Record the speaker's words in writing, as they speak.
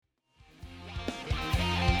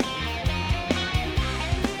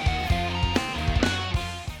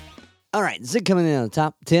All right, Zig coming in on the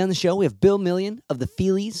top. Today on the show, we have Bill Million of the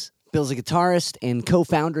Feelies. Bill's a guitarist and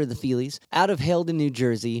co-founder of the Feelies. Out of Haledon, New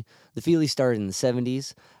Jersey, the Feelies started in the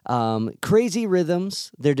 70s. Crazy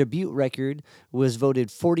Rhythms, their debut record, was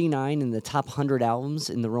voted 49 in the top 100 albums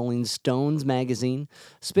in the Rolling Stones magazine.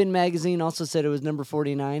 Spin magazine also said it was number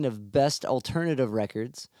 49 of best alternative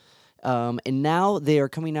records. And now they are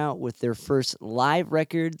coming out with their first live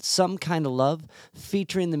record, Some Kind of Love,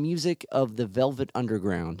 featuring the music of the Velvet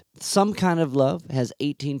Underground. Some Kind of Love has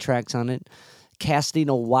 18 tracks on it, casting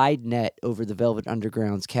a wide net over the Velvet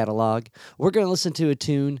Underground's catalog. We're going to listen to a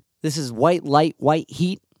tune. This is White Light, White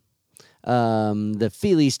Heat, the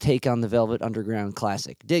Feelies take on the Velvet Underground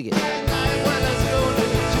classic. Dig it.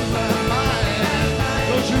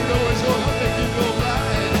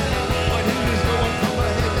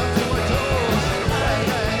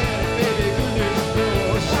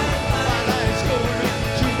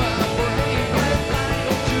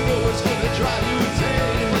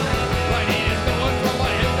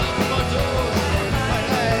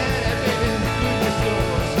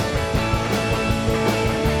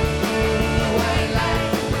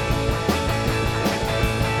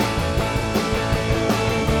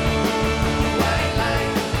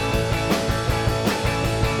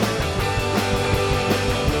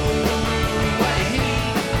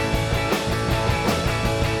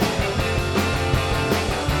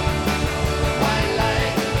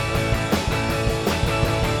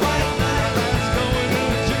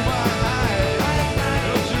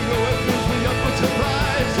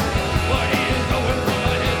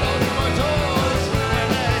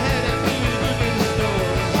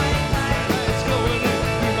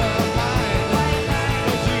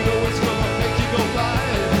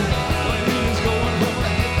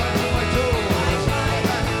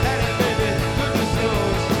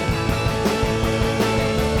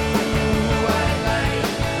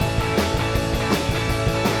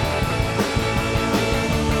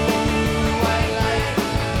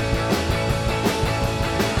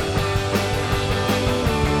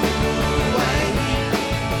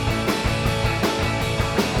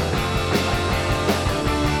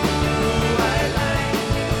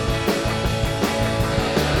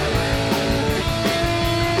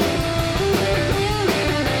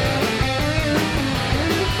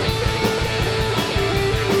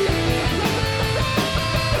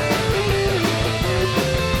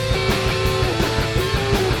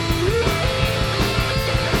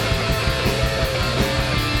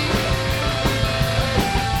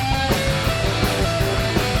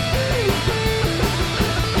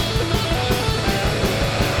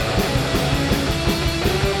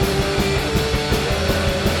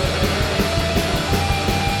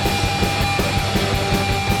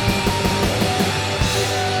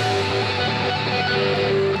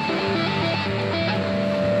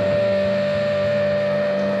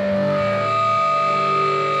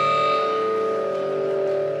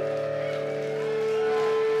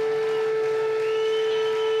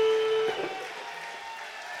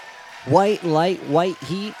 White Light, White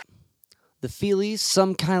Heat, the Feelies,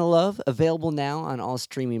 Some Kind of Love, available now on all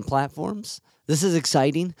streaming platforms. This is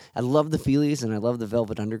exciting. I love the Feelies and I love the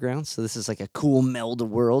Velvet Underground, so this is like a cool meld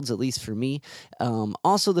of worlds, at least for me.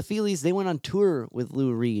 Also, the Feelies, they went on tour with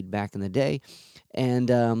Lou Reed back in the day, and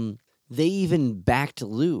they even backed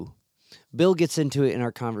Lou. Bill gets into it in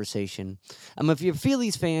our conversation. If you're a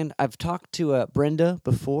Feelies fan, I've talked to Brenda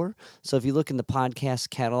before, so if you look in the podcast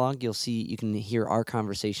catalog, you can hear our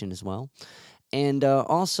conversation as well. And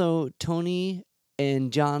also Tony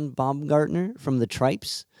and John Baumgartner from the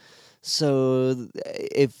Tripes. So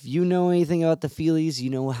if you know anything about the Feelies, you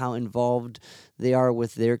know how involved they are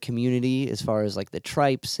with their community as far as like the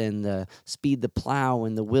Tripes and the Speed the Plow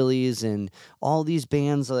and the Willies and all these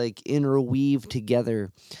bands like interweave together.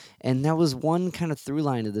 And that was one kind of through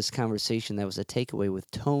line of this conversation. That was a takeaway with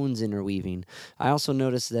tones interweaving. I also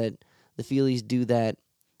noticed that the Feelies do that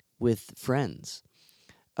with Friends.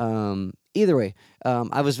 Either way,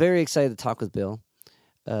 I was very excited to talk with Bill.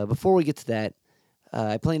 Before we get to that,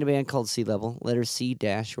 I play in a band called Sea Level, letter C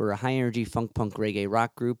dash. We're a high-energy funk punk reggae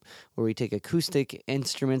rock group where we take acoustic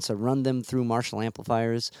instruments and run them through Marshall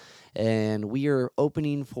amplifiers. And we are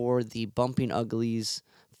opening for the Bumping Uglies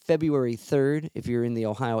February 3rd, if you're in the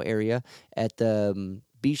Ohio area, at the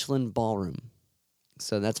Beachland Ballroom.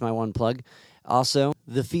 So that's my one plug. Also,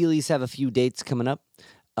 the Feelies have a few dates coming up.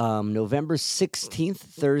 November 16th,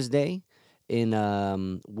 Thursday,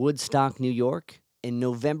 in Woodstock, New York. And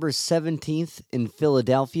November 17th in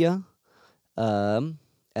Philadelphia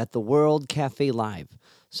at the World Cafe Live.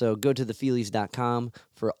 So go to thefeelies.com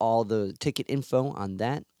for all the ticket info on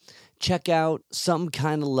that. Check out Some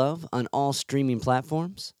Kind of Love on all streaming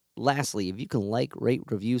platforms. Lastly, if you can like, rate,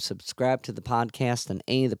 review, subscribe to the podcast on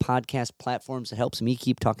any of the podcast platforms, it helps me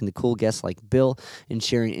keep talking to cool guests like Bill and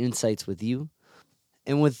sharing insights with you.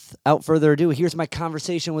 And without further ado, here's my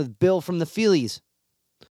conversation with Bill from the Feelies.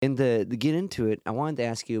 And to get into it, I wanted to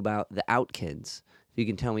ask you about the Out Kids. If you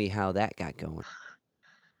can tell me how that got going.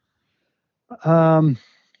 Um,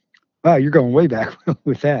 wow, you're going way back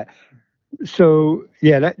with that. So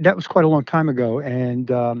yeah, that was quite a long time ago, and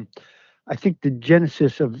I think the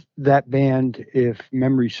genesis of that band, if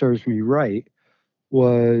memory serves me right,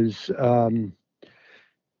 was Glenn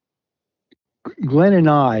and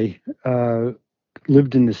I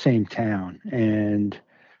lived in the same town, and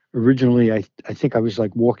originally I think I was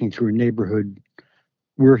like walking through a neighborhood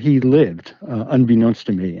where he lived, unbeknownst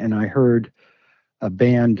to me, and I heard a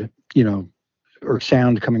band, or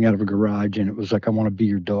sound coming out of a garage, and it was like "I Want to Be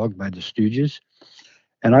Your Dog" by the Stooges.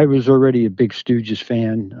 And I was already a big Stooges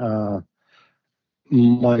fan.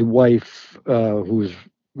 My wife, who was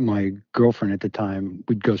my girlfriend at the time,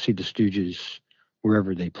 would go see the Stooges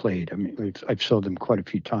wherever they played. I mean, I've saw them quite a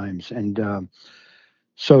few times, and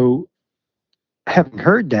so having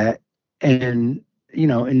heard that, and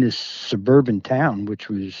in this suburban town, which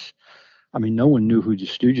was, I mean, no one knew who the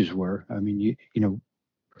Stooges were. I mean,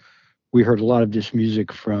 we heard a lot of this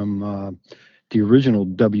music from the original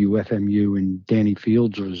WFMU, and Danny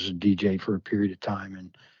Fields was a DJ for a period of time,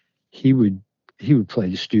 and he would he would play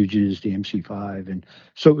the Stooges, the MC5, and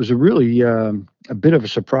so it was a really a bit of a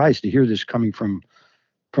surprise to hear this coming from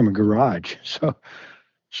a garage.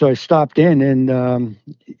 So I stopped in, and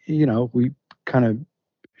we kind of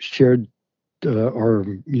shared our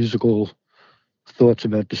musical thoughts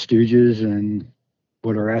about the Stooges and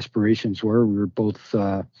what our aspirations were. We were both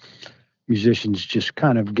musicians, just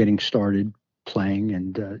kind of getting started playing,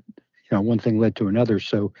 and one thing led to another.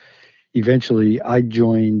 So eventually, I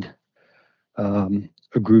joined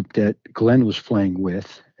a group that Glenn was playing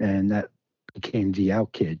with, and that became the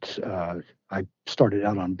Out Kids. I started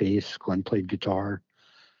out on bass. Glenn played guitar.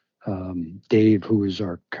 Dave, who is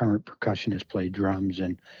our current percussionist, played drums,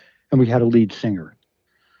 and we had a lead singer.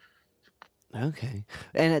 Okay.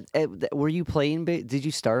 And were you playing bass? Did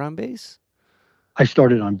you start on bass? I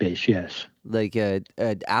started on bass, yes. Like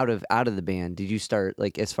out of the band, did you start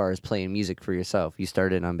like as far as playing music for yourself? You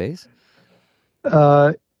started on bass?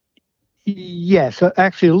 Uh, yes,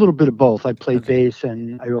 actually, a little bit of both. I played Okay. bass,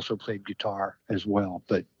 and I also played guitar as well.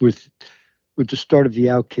 But with the start of the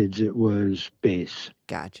Out Kids, it was bass.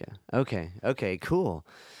 Gotcha. Okay. Okay, cool.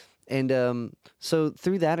 And so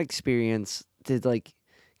through that experience, did like,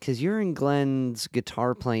 because you're in Glenn's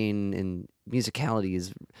guitar playing and musicality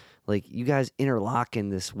is like you guys interlock in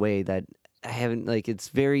this way that I haven't like. It's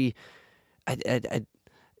very. I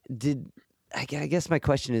did. I guess my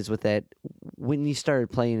question is with that when you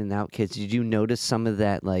started playing in Out Kids, did you notice some of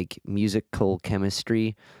that like musical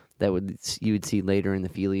chemistry that you would see later in the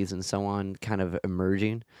Feelies and so on, kind of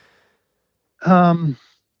emerging? Um,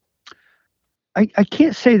 I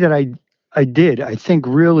can't say that I did. I think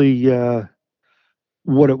really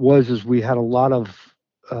what it was is we had uh,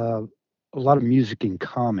 a lot of music in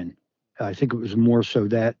common. I think it was more so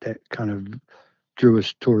that kind of drew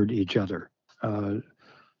us toward each other. Uh,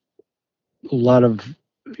 a lot of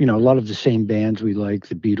a lot of the same bands we like: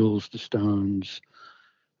 the Beatles, the Stones,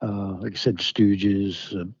 like I said,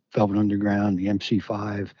 Stooges, Velvet Underground, the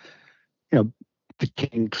MC5. You know, the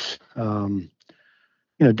Kinks.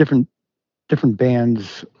 Different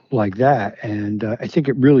bands like that. And I think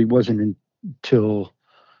it really wasn't until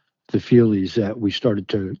the Feelies that we started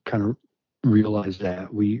to kind of realize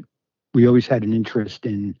that we always had an interest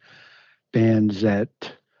in bands that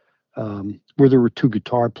where there were two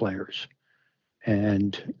guitar players.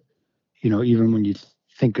 And even when you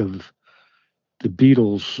think of the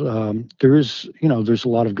Beatles, there is there's a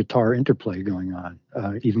lot of guitar interplay going on.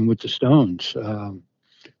 Even with the Stones,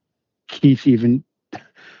 Keith even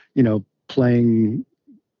playing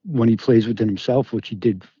when he plays within himself, which he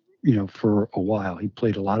did, for a while. He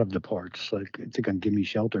played a lot of the parts. Like I think on "Gimme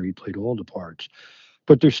Shelter," he played all the parts.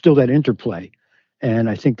 But there's still that interplay, and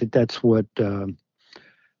I think that's what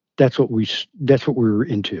we were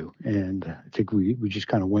into, and I think we just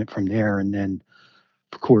kind of went from there. And then,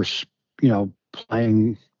 of course,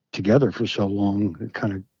 playing together for so long, it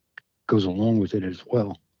kind of goes along with it as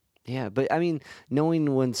well. Yeah, but I mean,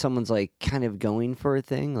 knowing when someone's like kind of going for a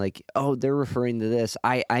thing, like, oh, they're referring to this.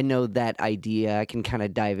 I know that idea. I can kind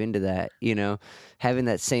of dive into that. Having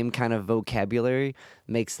that same kind of vocabulary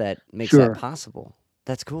makes that Sure. possible.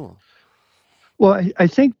 That's cool. Well, I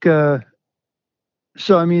think so.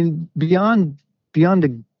 I mean, beyond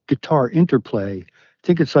the guitar interplay, I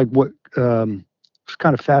think it's like what was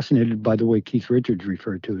kind of fascinated by the way Keith Richards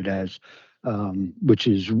referred to it as, which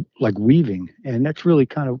is like weaving, and that's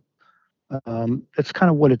kind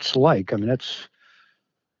of what it's like. I mean, that's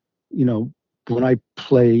when I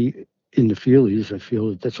play in the Feelies, I feel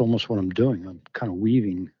that that's almost what I'm doing. I'm kind of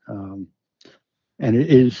weaving. And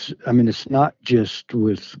it is, I mean, it's not just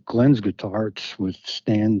with Glenn's guitar, it's with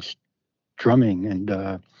Stan's drumming and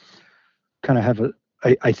kind of have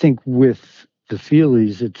I think with the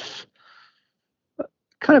Feelies, it's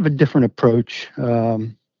kind of a different approach. I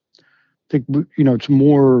think, it's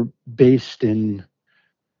more based in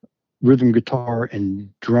rhythm guitar and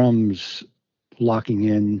drums locking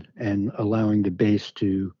in and allowing the bass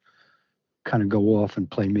to kind of go off and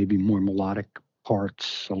play maybe more melodic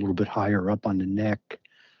parts a little bit higher up on the neck,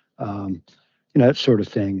 um, that sort of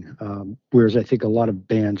thing. Whereas I think a lot of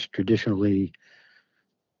bands traditionally,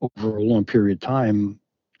 over a long period of time,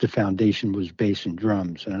 the foundation was bass and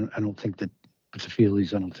drums, and I don't think that with the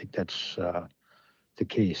Feelies, I don't think that's the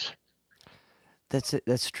case. That's it.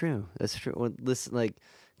 That's true. That's true. Well, listen, like,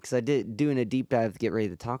 because I did doing a deep dive to get ready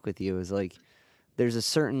to talk with you is like, there's a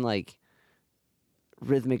certain like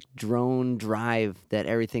rhythmic drone drive that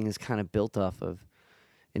everything is kind of built off of,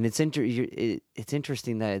 and it's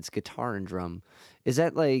interesting that it's guitar and drum. Is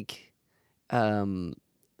that like, um,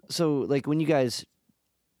 so like when you guys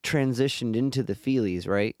transitioned into the Feelies,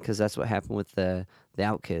 right? Because that's what happened with the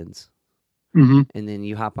Out Kids, Hmm. and then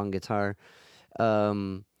you hop on guitar.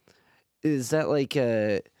 Um, is that like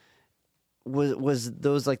was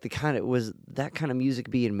those like the kind of was that kind of music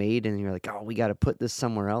being made and you're like, oh, we got to put this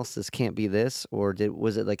somewhere else, this can't be this, or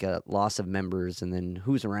was it like a loss of members and then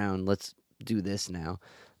who's around, let's do this now,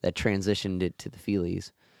 that transitioned it to the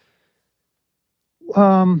Feelies?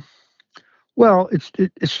 Um, well,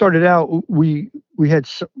 it started out we had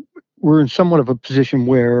we're in somewhat of a position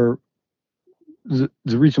where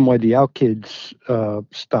the reason why the Out Kids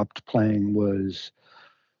stopped playing was,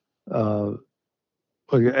 uh,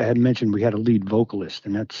 like I had mentioned, we had a lead vocalist,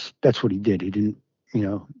 and that's what he did. He didn't,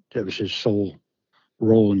 that was his sole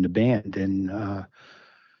role in the band. And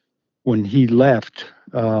when he left,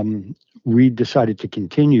 we decided to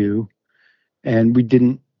continue, and we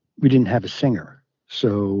didn't have a singer,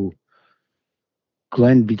 so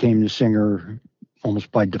Glenn became the singer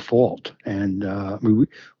almost by default, and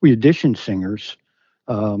we auditioned singers.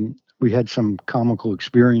 We had some comical Yeah.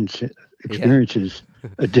 experiences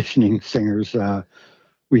auditioning singers.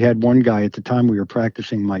 We had one guy at the time we were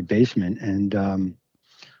practicing my basement, and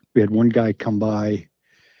we had one guy come by,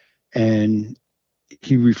 and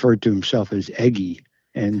he referred to himself as Eggy,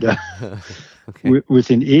 and Okay.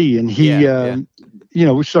 with an E, and he, Yeah,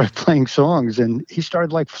 yeah. we started playing songs, and he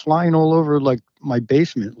started like flying all over like my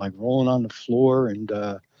basement, like rolling on the floor, and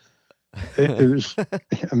it was,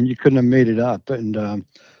 I mean, you couldn't have made it up. And I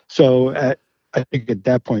think at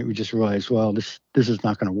that point we just realized, well, this is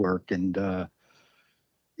not going to work, and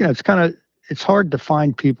it's kind of it's hard to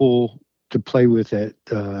find people to play with that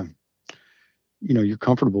you're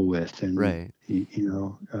comfortable with, and Right.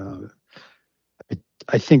 I,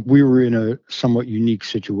 I think we were in a somewhat unique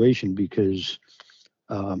situation because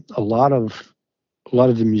a lot of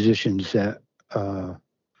the musicians uh,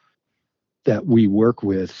 that we work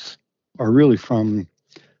with are really from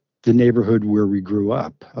the neighborhood where we grew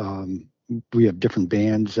up. We have different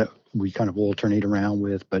bands that we kind of alternate around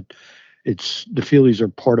with, but it's the Feelies are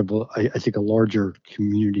part of I think a larger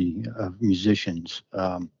community of musicians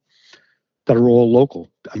that are all local.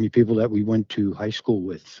 I mean, people that we went to high school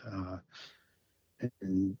with,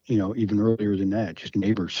 and even earlier than that, just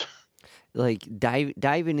neighbors. Like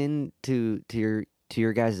diving into to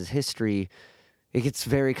your guys' history, it gets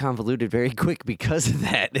very convoluted very quick because of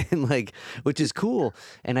that, and like, which is cool,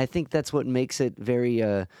 and I think that's what makes it very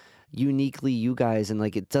uniquely you guys, and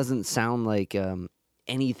like it doesn't sound like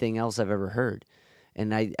anything else I've ever heard,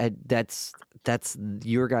 and I that's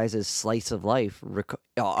your guys' slice of life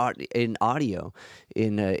in audio,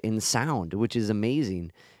 in sound, which is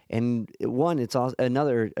amazing. And one, it's also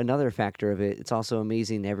another factor of it. It's also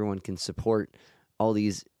amazing everyone can support all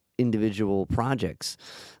these individual projects,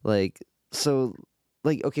 like so.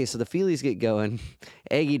 Like, okay, so the Feelies get going,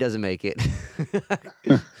 Aggie doesn't make it.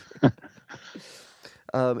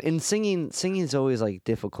 And singing is always like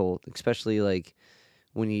difficult, especially like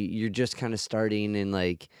when you're just kind of starting and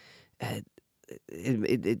like uh,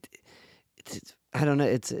 it's I don't know.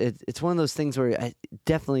 It's one of those things where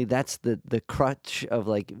definitely that's the crutch of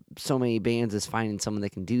like so many bands is finding someone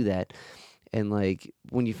that can do that. And like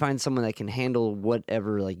when you find someone that can handle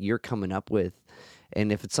whatever like you're coming up with,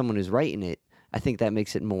 and if it's someone who's writing it, I think that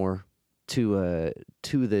makes it more to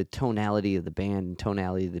the tonality of the band and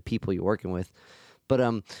tonality of the people you're working with. But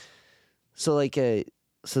So like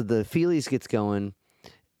so the Feelies gets going.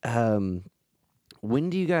 Um, when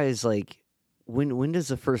do you guys like? When does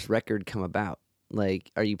the first record come about?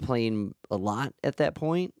 Like, are you playing a lot at that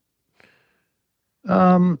point?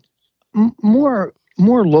 Um, more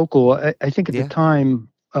local. I think at the Yeah. time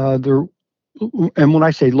there, and when I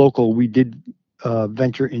say local, we did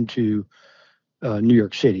venture into New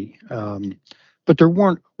York City, but there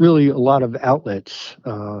weren't really a lot of outlets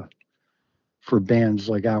for bands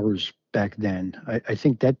like ours back then. I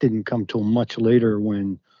think that didn't come till much later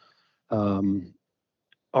when um,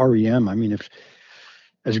 REM. I mean, if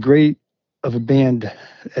as great of a band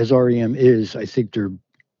as REM is, I think they're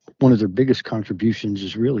one of their biggest contributions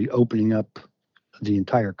is really opening up the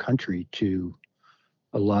entire country to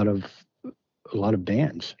a lot of a lot of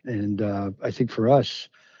bands. And I think for us,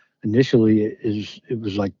 initially, it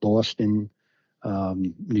was like Boston,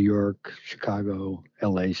 New York, Chicago,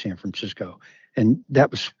 LA, San Francisco, and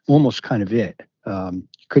that was almost kind of it.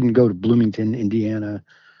 Couldn't go to Bloomington, Indiana,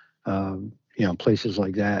 places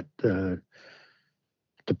like that to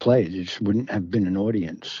play. There just wouldn't have been an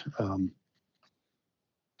audience.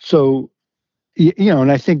 So and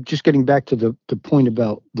I think just getting back to the point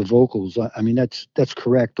about the vocals, I mean that's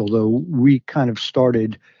correct. Although we kind of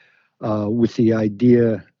started with the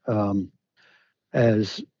idea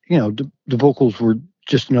as the vocals were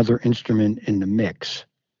just another instrument in the mix,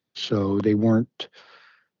 so they weren't.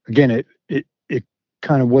 Again, it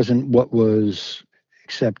kind of wasn't what was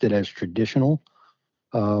accepted as traditional,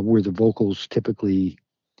 where the vocals typically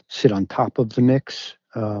sit on top of the mix,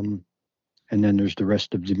 and then there's the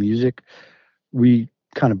rest of the music. We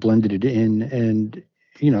kind of blended it in, and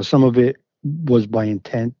some of it was by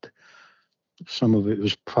intent, some of it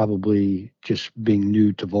was probably just being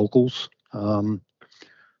new to vocals.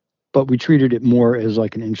 But we treated it more as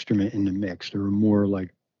like an instrument in the mix. There were more like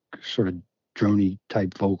sort of drony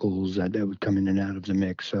type vocals that would come in and out of the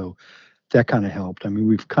mix. So that kind of helped. I mean,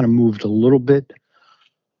 we've kind of moved a little bit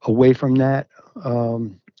away from that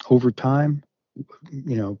over time.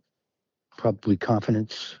 You know, probably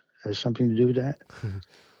confidence has something to do with that.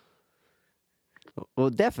 Well,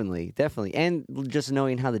 definitely, definitely, and just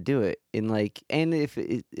knowing how to do it, and like, and if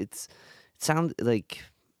it sounds like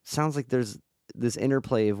there's this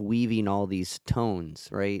interplay of weaving all these tones,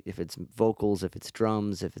 right? If it's vocals, if it's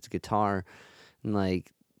drums, if it's guitar, and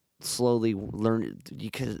like slowly learn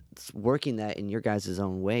because it's working that in your guys'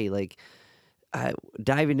 own way, like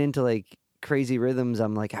diving into like crazy rhythms.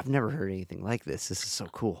 I'm like, I've never heard anything like this. This is so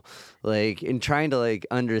cool. Like, and trying to like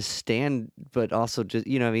understand, but also just,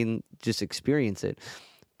 I mean, just experience it.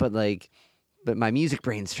 But like, but my music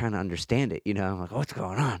brain's trying to understand it, I'm like, what's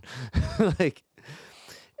going on? like,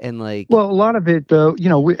 and like, Well, a lot of it,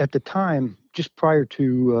 at the time, just prior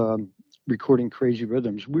to recording Crazy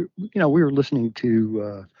Rhythms, we were listening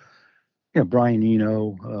to, Brian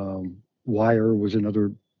Eno, Wire was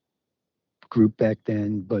another group back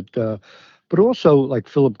then, but also like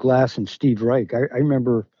Philip Glass and Steve Reich. I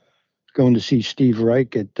remember going to see Steve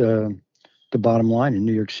Reich at the Bottom Line in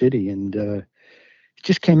New York City, and it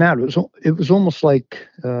just came out. It was almost like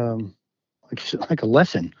a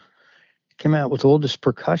lesson. It came out with all this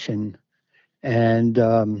percussion, and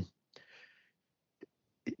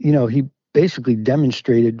he basically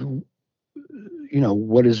demonstrated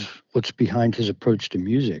what's behind his approach to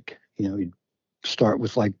music. He'd start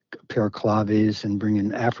with like a pair of claves and bring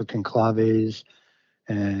in African claves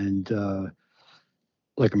and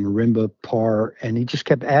like a marimba part, and he just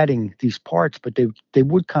kept adding these parts, but they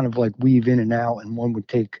would kind of like weave in and out, and one would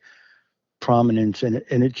take prominence, and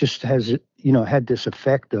it just had this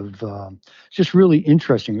effect of just really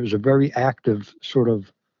interesting. It was a very active sort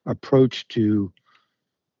of approach to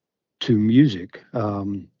music,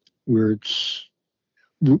 where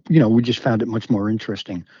we just found it much more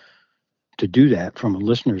interesting to do that from a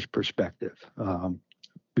listener's perspective.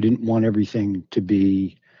 We didn't want everything to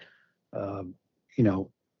be, uh, you know,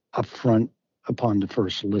 upfront upon the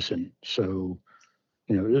first listen. So,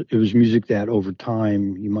 it was music that over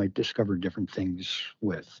time you might discover different things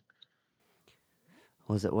with.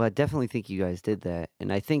 was it? Well, I definitely think you guys did that,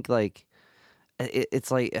 and I think like it's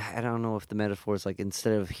like I don't know if the metaphor is like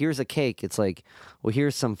instead of here's a cake, it's like well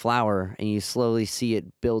here's some flour, and you slowly see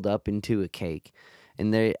it build up into a cake,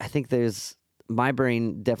 and I think there's my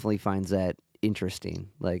brain definitely finds that interesting.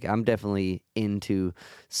 Like I'm definitely into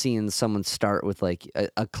seeing someone start with like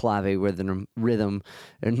a clave rhythm,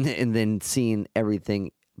 and then seeing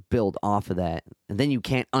everything build off of that, and then you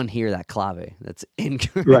can't unhear that clave. That's in,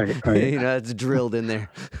 Right, right. it's drilled in there,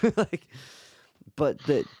 like but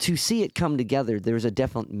to see it come together, there's a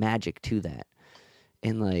definite magic to that,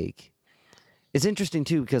 and like it's interesting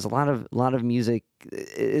too because a lot of music,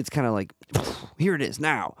 it's kind of like here it is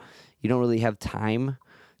now. You don't really have time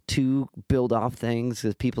to build off things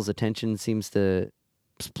because people's attention seems to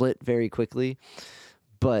split very quickly.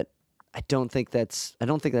 But I don't think that's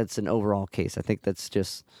an overall case. I think that's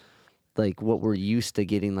just like what we're used to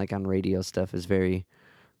getting like on radio stuff is very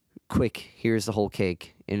quick. Here's the whole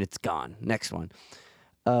cake and it's gone. Next one.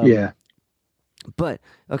 Um, Yeah. but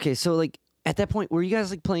okay, so like at that point, were you guys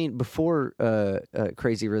like playing before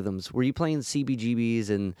Crazy Rhythms? Were you playing CBGBs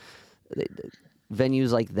and uh,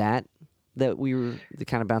 venues like that that we were the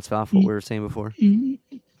kind of bounce off what we Y- were saying before?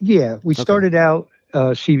 Yeah, we Okay. started out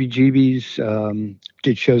CBGB's,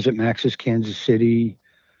 did shows at Max's Kansas City.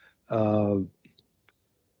 Uh,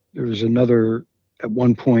 there was another, at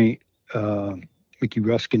one point, uh, Mickey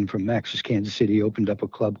Ruskin from Max's Kansas City opened up a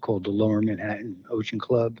club called the Lower Manhattan Ocean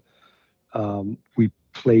Club. We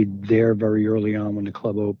played there very early on when the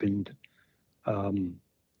club opened. Um,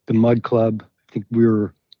 the Mud Club, I think we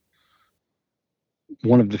were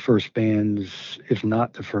one of the first bands, if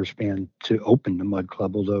not the first band, to open the Mud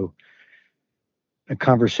Club. Although a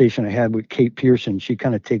conversation I had with Kate Pearson, she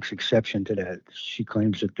kind of takes exception to that. She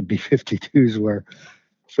claims that the B-52s were.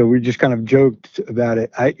 So we just kind of joked about it.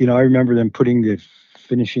 I remember them putting the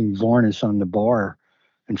finishing varnish on the bar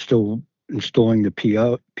and still installing the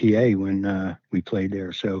PA when we played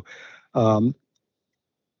there. So, um,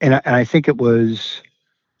 and I think it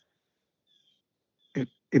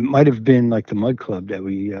might have been like the Mud Club that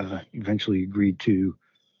we eventually agreed to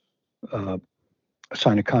uh,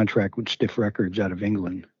 sign a contract with Stiff Records out of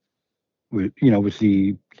England, with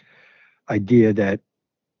the idea that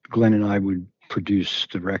Glenn and I would produce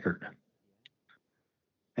the record.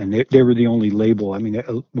 And they were the only label. I mean,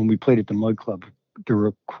 when we played at the Mud Club, there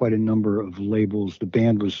were quite a number of labels. The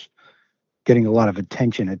band was getting a lot of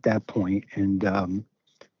attention at that point, and there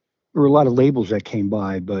were a lot of labels that came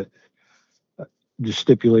by. But the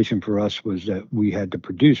stipulation for us was that we had to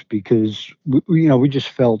produce because we just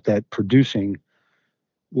felt that producing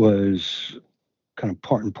was kind of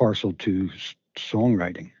part and parcel to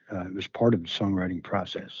songwriting. It was part of the songwriting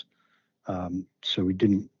process. So we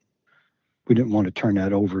didn't want to turn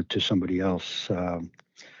that over to somebody else.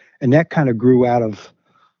 And that kind of grew out of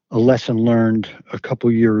a lesson learned a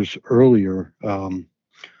couple years earlier.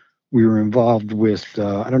 We were involved with,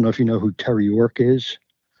 I don't know if you know who Terry York is.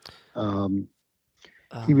 Um,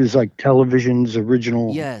 he was Um. like television's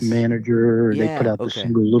original Yes. manager. They put Yeah. out the Okay.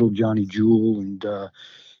 single Little Johnny Jewel, and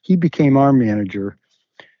he became our manager.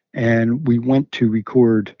 And we went to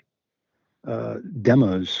record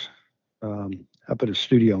demos up at a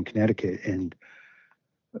studio in Connecticut. And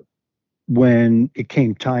when it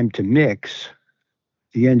came time to mix,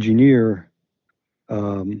 the engineer,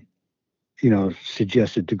 um,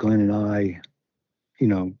 suggested to Glenn and I,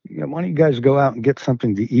 why don't you guys go out and get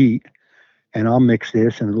something to eat, and I'll mix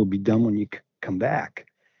this, and it'll be done when you come back.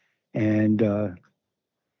 And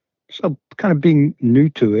so, kind of being new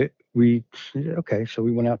to it, we said, okay. So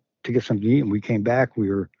we went out to get something to eat, and we came back. We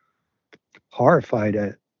were horrified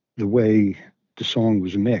at the way the song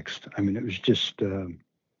was mixed. I mean, it was just.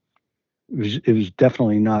 It was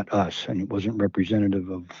definitely not us, and it wasn't representative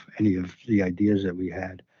of any of the ideas that we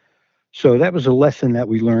had. So that was a lesson that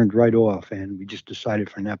we learned right off, and we just decided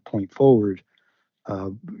from that point forward,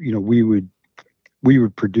 uh, we would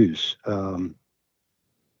produce.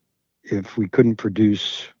 If we couldn't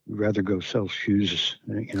produce, we'd rather go sell shoes,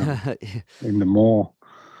 in the mall.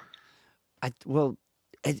 Well,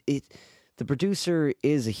 it the producer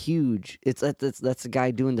is a huge. That's the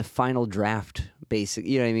guy doing the final draft, basic.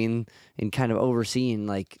 You know what I mean, and kind of overseeing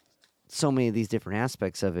like so many of these different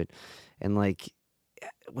aspects of it, and like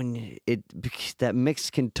when that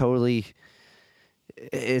mix can totally.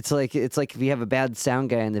 It's like if you have a bad sound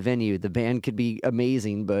guy in the venue, the band could be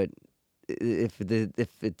amazing, but if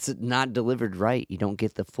it's not delivered right, you don't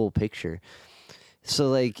get the full picture. So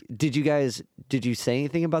like, did you say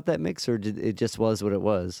anything about that mix, or did it just was what it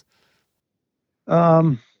was?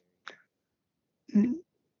 Um,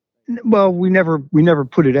 well, we never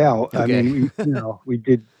put it out. I Okay. mean, we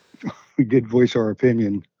did voice our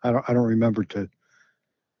opinion. I don't remember to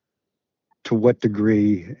what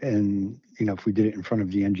degree, and if we did it in front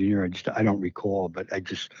of the engineer, I don't recall. But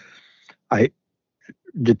I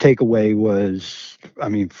the takeaway was, I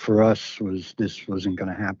mean, for us was this wasn't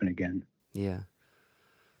going to happen again. Yeah,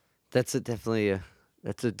 definitely a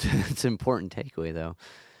that's a it's an important takeaway though,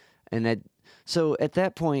 and that so at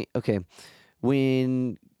that point, okay,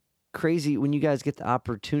 when when you guys get the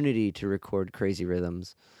opportunity to record Crazy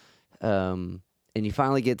Rhythms, um, and you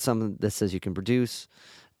finally get something that says you can produce,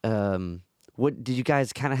 what did you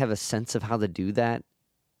guys kind of have a sense of how to do that?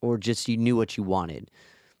 or just you knew what you wanted?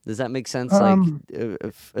 Does that make sense? Like, Um,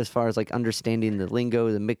 as far as like understanding the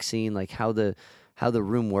lingo, the mixing, like how the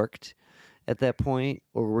room worked at that point,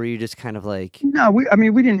 or were you just kind of like, no, I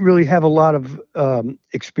mean, we didn't really have a lot of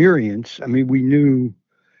experience. I mean, we knew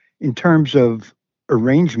in terms of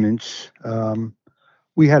arrangements,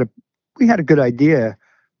 we had a we had a good idea,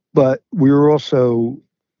 but we were also,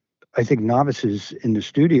 I think, novices in the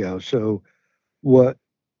studio. So what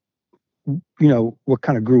what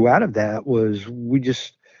kind of grew out of that was we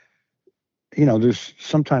just there's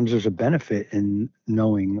sometimes there's a benefit in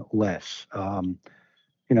knowing less.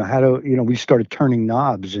 How to we started turning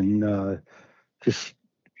knobs and just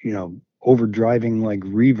overdriving like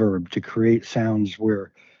reverb to create sounds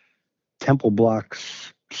where temple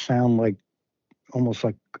blocks sound like almost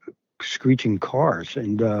like screeching cars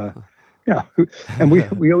you know and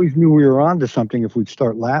we always knew we were onto something if we'd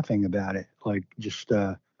start laughing about it, like just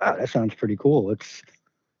that sounds pretty cool, let's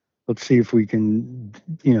see if we can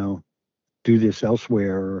you know do this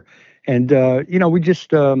elsewhere. And we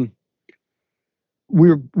just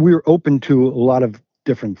we're open to a lot of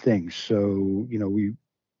different things. So we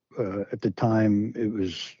at the time it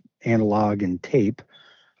was analog and tape,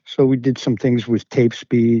 so we did some things with tape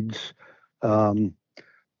speeds. um,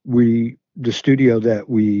 we the studio that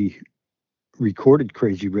we recorded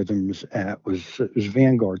Crazy Rhythms at was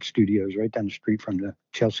Vanguard Studios right down the street from the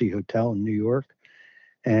Chelsea Hotel in New York.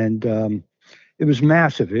 And it was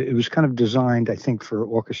massive. It was kind of designed, I think, for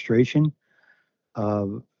orchestration. uh,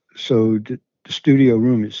 so the studio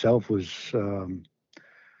room itself was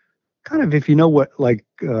kind of, if you know what, like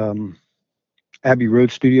Abbey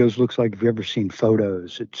Road Studios looks like, if you've ever seen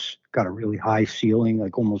photos, it's got a really high ceiling,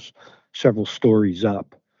 like almost several stories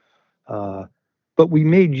up. Uh, but we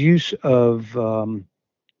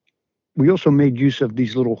also made use of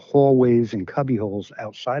these little hallways and cubby holes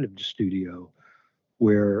outside of the studio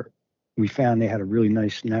where we found they had a really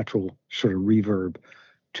nice natural sort of reverb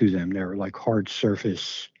to them. They were like hard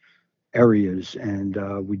surface areas, and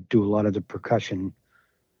we do a lot of the percussion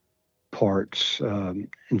parts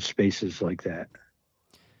in spaces like that.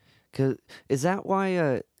 cause is that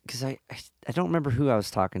why? Cause I don't remember who I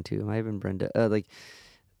was talking to. It might have been Brenda. Like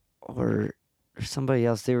or somebody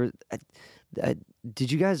else. They were. I,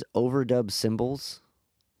 did you guys overdub cymbals?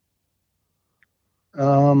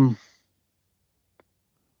 Um,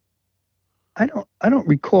 I don't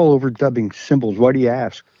recall overdubbing cymbals. Why do you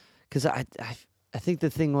ask? Because I think the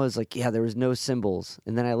thing was like, yeah, there was no cymbals,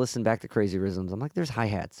 and then I listened back to Crazy Rhythms. I'm like, there's hi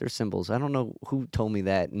hats, there's cymbals. I don't know who told me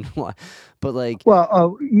that and why, but like,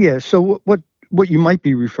 Well, yeah. So what you might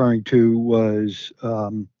be referring to was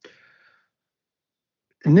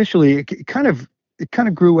initially it kind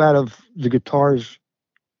of grew out of the guitars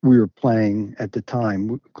we were playing at the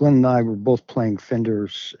time. Glenn and I were both playing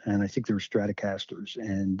Fenders, and I think they were Stratocasters,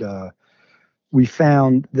 and we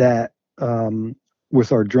found that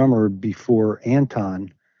with our drummer before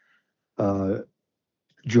Anton uh,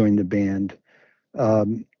 joined the band.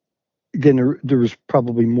 Um, Again, there was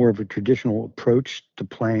probably more of a traditional approach to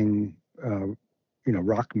playing,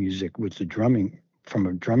 rock music with the drumming from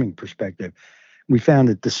a drumming perspective. We found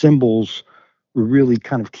that the cymbals were really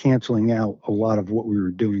kind of canceling out a lot of what we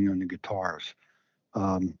were doing on the guitars.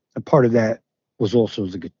 A part of that was also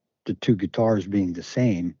the two guitars being the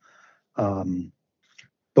same. Um,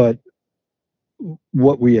 but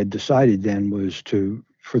what we had decided then was to,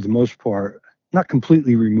 for the most part, not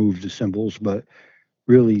completely remove the cymbals, but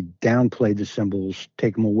really downplay the cymbals,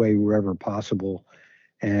 take them away wherever possible,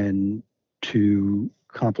 and to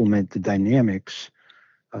complement the dynamics,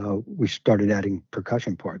 we started adding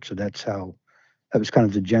percussion parts. So that was kind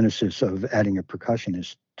of the genesis of adding a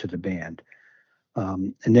percussionist to the band.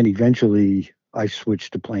 And then eventually I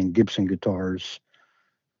switched to playing Gibson guitars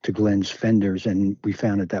to Glenn's Fenders, and we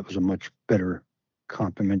found that that was a much better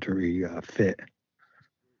complementary fit.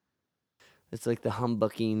 it's like the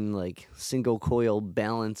humbucking like single coil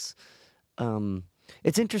balance. Um,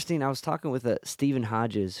 it's interesting. I was talking with Stephen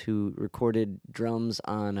Hodges who recorded drums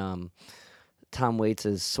on Tom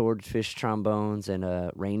Waits' Swordfish trombones and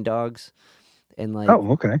Rain Dogs, and like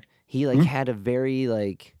Oh, okay. he like Hmm. had a very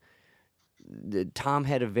like Tom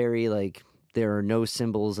had a very like there are no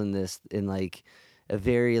symbols in this in like a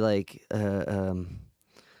very like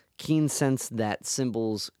keen sense that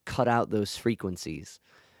symbols cut out those frequencies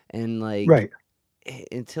and like Right.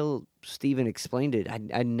 until Steven explained it,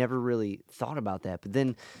 I never really thought about that. But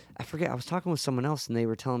then I forget I was talking with someone else and they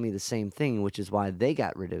were telling me the same thing, which is why they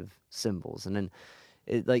got rid of symbols. And then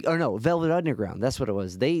like oh no, Velvet Underground, that's what it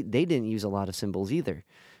was. They didn't use a lot of symbols either,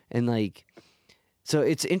 and like so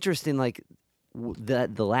it's interesting like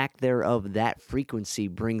that the lack thereof that frequency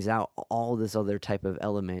brings out all this other type of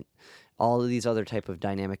element, all of these other type of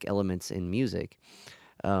dynamic elements in music.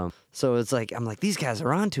 So it's like I'm like these guys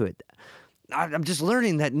are onto it. I'm just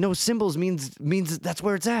learning that no symbols means that's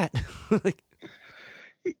where it's at. Like,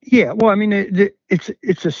 Yeah, well, I mean,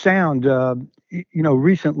 it's a sound.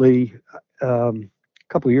 Recently, a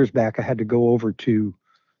couple of years back, I had to go over to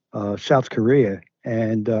South Korea,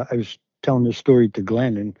 and I was telling this story to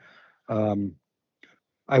Glenn, and um,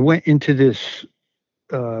 I went into this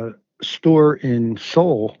uh, store in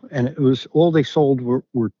Seoul, and it was all they sold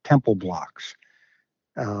were temple blocks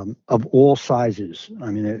of all sizes.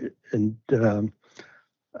 I mean, and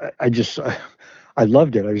I just I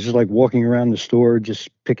loved it. I was just like walking around the store, just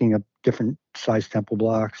picking up different size temple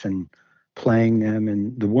blocks and playing them.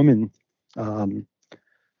 And the woman um,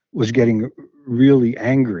 was getting really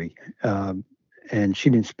angry, um, and she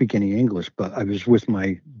didn't speak any English. But I was with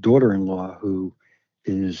my daughter-in-law who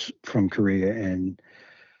is from Korea, and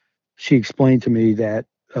she explained to me that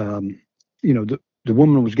um, the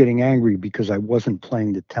woman was getting angry because I wasn't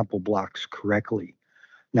playing the temple blocks correctly.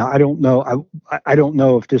 Now I don't know. I don't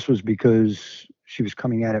know if this was because she was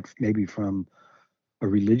coming at it maybe from a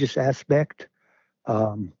religious aspect.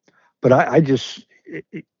 Um, but I just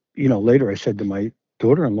later I said to my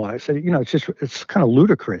daughter-in-law, I said, it's kind of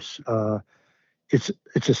ludicrous.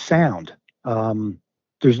 It's a sound. Um,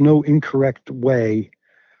 there's no incorrect way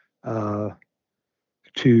uh,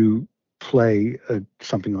 to play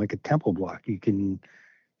something like a tempo block. You can,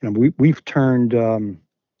 we've turned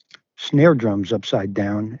snare drums upside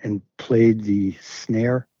down and played the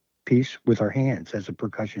snare piece with our hands as a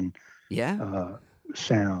percussion yeah, uh,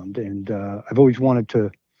 sound. And I've always wanted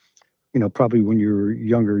to, probably when you were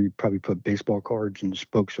younger, you probably put baseball cards in the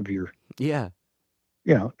spokes of your,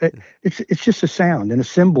 yeah, it's just a sound, and a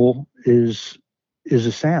cymbal is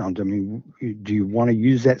a sound. I mean, do you want to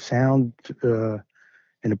use that sound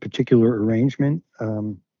in a particular arrangement,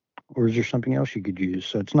 or is there something else you could use?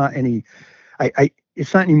 So it's not any,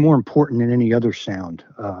 it's not any more important than any other sound,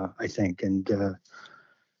 I think. And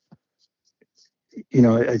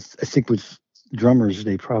I think with drummers,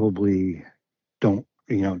 they probably don't,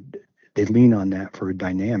 they lean on that for a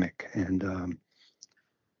dynamic, and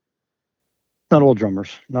not all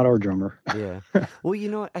drummers, not our drummer. yeah. Well, you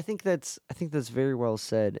know what? I think that's very well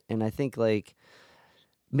said, and I think like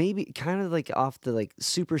maybe kind of like off the like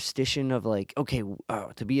superstition of like okay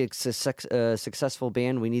to be a successful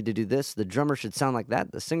band we need to do this, the drummer should sound like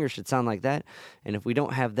that, the singer should sound like that, and if we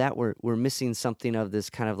don't have that we're missing something of this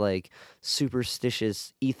kind of like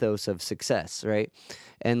superstitious ethos of success, right?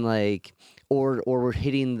 And like or we're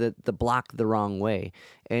hitting the block the wrong way,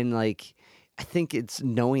 and like I think it's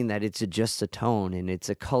knowing that it's just a tone and it's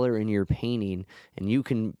a color in your painting, and you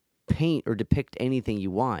can paint or depict anything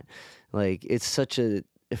you want. Like it's such a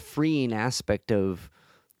freeing aspect of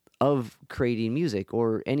creating music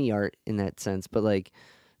or any art in that sense, but like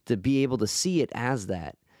to be able to see it as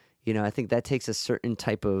that, I think that takes a certain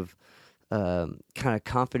type of kind of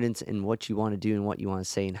confidence in what you want to do and what you want to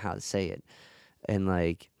say and how to say it. And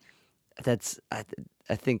like that's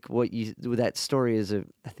I think what you that story is a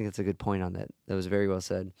I think that's a good point on that. That was very well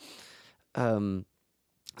said. Um,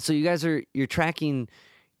 so you guys you're tracking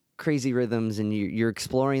crazy rhythms and you're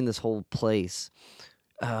exploring this whole place.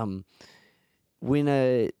 Um, when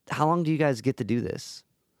how long do you guys get to do this?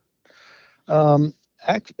 Um,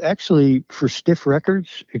 Actually, for Stiff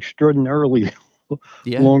Records, extraordinarily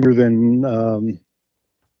Yeah. longer than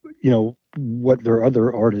what their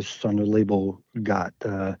other artists on the label got.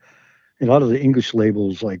 A lot of the English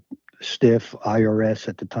labels like Stiff, IRS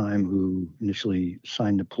at the time, who initially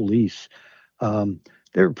signed the Police, um,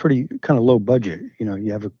 they're pretty kind of low budget.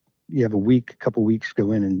 You have a week, a couple weeks,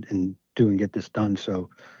 go in and do and get this done. So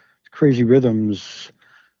Crazy Rhythms,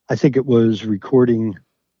 I think it was recording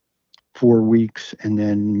 4 weeks and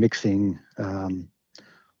then mixing.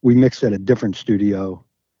 We mixed at a different studio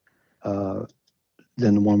uh,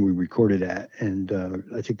 than the one we recorded at, and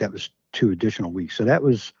I think that was 2 additional weeks. So that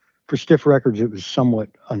was for Stiff Records. It was somewhat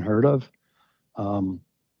unheard of. Um,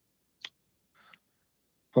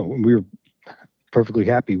 but we were perfectly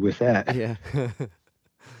happy with that. Yeah.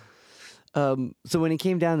 So when it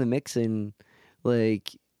came down to mixing,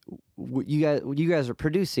 like you guys are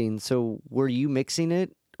producing, so were you mixing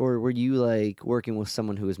it or were you like working with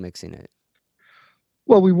someone who was mixing it?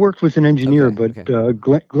 Well, we worked with an engineer, Okay, but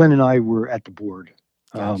okay. Glenn and I were at the board,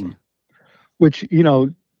 Gotcha. which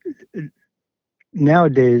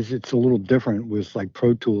nowadays it's a little different with like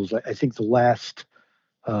Pro Tools. I think the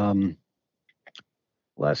um,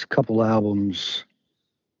 last couple albums,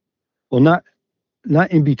 well, not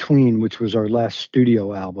In Between, which was our last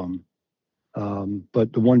studio album.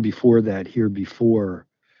 But the one before that, here before,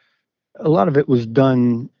 a lot of it was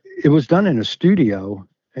done. It was done in a studio,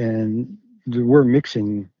 and there were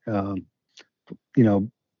mixing, you know,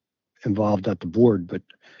 involved at the board. But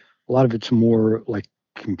a lot of it's more like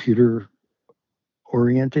computer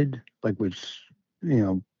oriented, like with you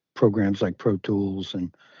know programs like Pro Tools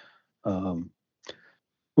and um,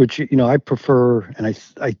 which I prefer, and I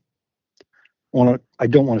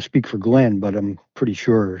don't want to speak for Glenn, but I'm pretty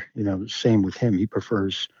sure same with him. He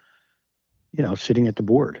prefers sitting at the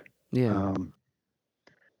board, Yeah. um,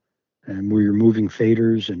 and where you're moving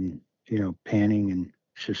faders and panning, and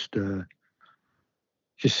it's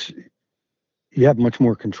just you have much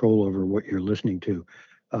more control over what you're listening to.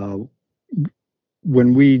 Uh,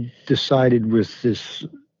 when we decided with this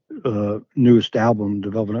newest album, the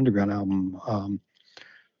Velvet Underground album,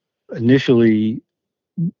 initially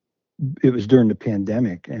it was during the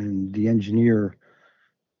pandemic, and the engineer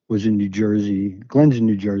was in New Jersey. Glenn's in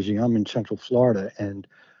New Jersey. I'm in Central Florida, and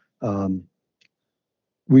um,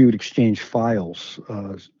 we would exchange files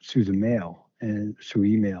through the mail and through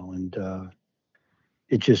email, and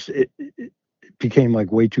it became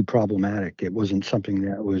like way too problematic. It wasn't something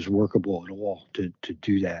that was workable at all to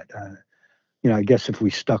do that. I guess if we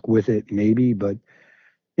stuck with it, maybe, but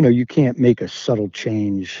you can't make a subtle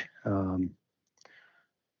change.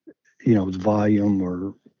 With volume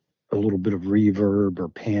or a little bit of reverb or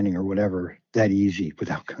panning or whatever that easy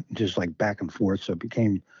without just like back and forth. So it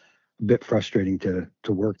became a bit frustrating to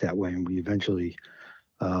work that way, and we eventually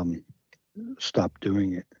um, stopped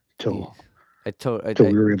doing it Yeah. till I to-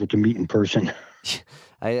 till we were able to meet in person.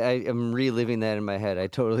 I am reliving that in my head. I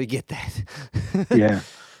totally get that. Yeah.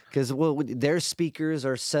 Because their speakers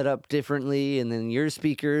are set up differently, and then your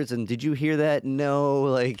speakers. And did you hear that? No,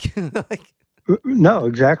 like, like No,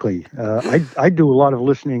 exactly. I do a lot of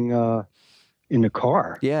listening in the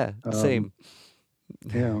car. yeah, Um, same.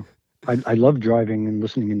 you know, I love driving and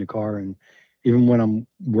listening in the car, and even when I'm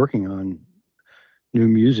working on new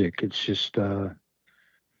music, it's just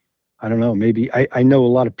I don't know. Maybe I know a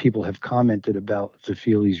lot of people have commented about the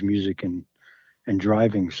Feelies music and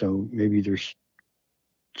driving, so maybe there's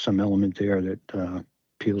some element there that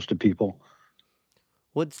appeals to people.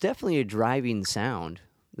 Well, it's definitely a driving sound.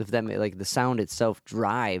 If that like the sound itself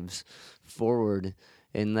drives forward,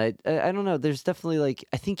 and I don't know. There's definitely like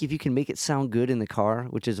I think if you can make it sound good in the car,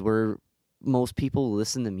 which is where most people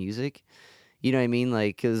listen to music. You know what I mean?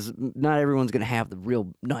 Like, because not everyone's gonna have the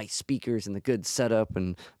real nice speakers and the good setup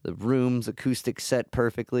and the room's acoustic set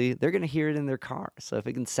perfectly. They're gonna hear it in their car. So if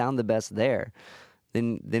it can sound the best there,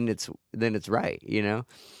 then it's right. You know.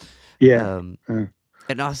 Yeah. Um, Uh,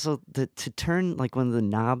 and also to turn like one of the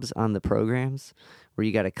knobs on the programs where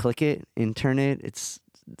you got to click it and turn it. It's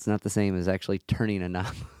not the same as actually turning a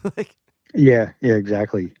knob. like, yeah. Yeah.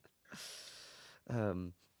 Exactly.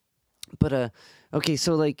 um, but okay,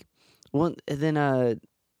 so like one and then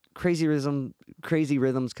crazy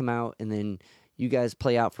rhythms come out, and then you guys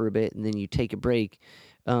play out for a bit, and then you take a break.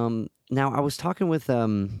 Now I was talking with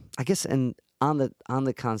I guess and on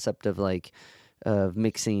the concept of like of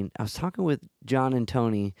mixing, I was talking with John and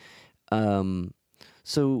Tony. Um,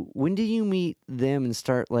 so when did you meet them and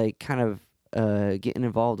start like kind of getting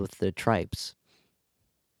involved with the tribes?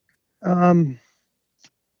 Um,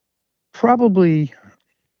 Probably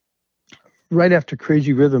right after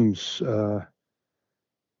Crazy Rhythms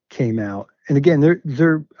came out, and again,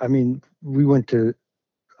 they're. I mean, we went to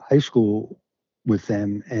high school with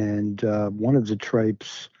them, and one of the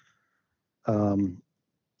tribes um,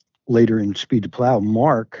 later in Speed to Plow,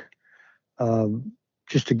 Mark. Um,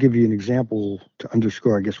 just to give you an example to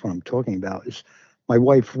underscore, I guess what I'm talking about is my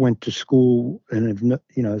wife went to school and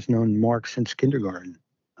has known Mark since kindergarten.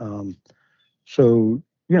 Um, so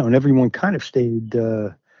and everyone kind of stayed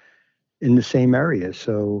in the same area.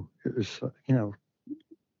 So it was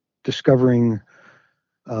discovering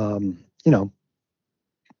you know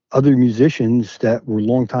other musicians that were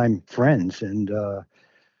longtime friends, and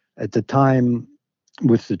at the time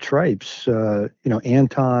with the Tripes,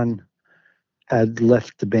 Anton had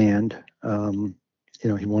left the band.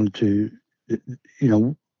 He wanted to, you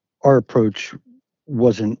know, our approach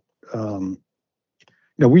wasn't,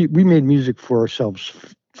 we made music for ourselves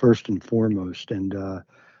first and foremost, and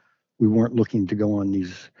we weren't looking to go on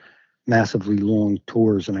these massively long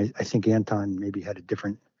tours. And I think Anton maybe had a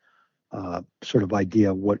different sort of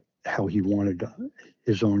idea of how he wanted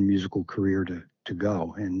his own musical career to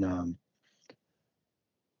go. And,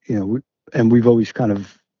 you know, we, and we've always kind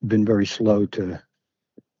of been very slow to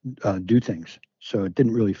do things. So it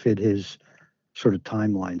didn't really fit his sort of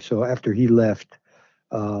timeline. So after he left,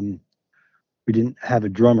 um, we didn't have a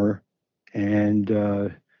drummer, and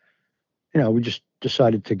we just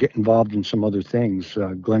decided to get involved in some other things.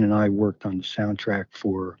 Glenn and I worked on the soundtrack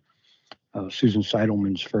for Susan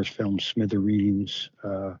Seidelman's first film, Smithereens.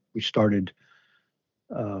 We started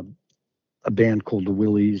uh, a band called the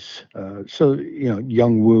Willies. So,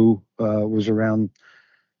 Young Woo was around,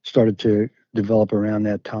 started to develop around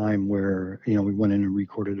that time where, we went in and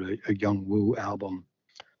recorded a Young Woo album,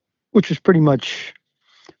 which was pretty much,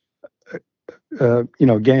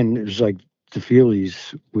 again, it was like the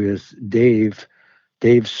Feelies with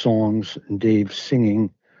Dave's songs and Dave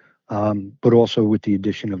singing, but also with the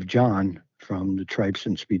addition of John from the Tripes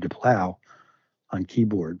and Speed to Plow on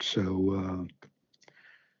keyboard. So,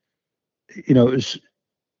 it's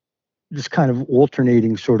this kind of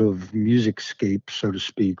alternating sort of music scape, so to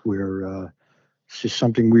speak, where it's just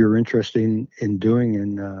something we were interested in doing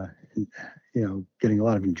and getting a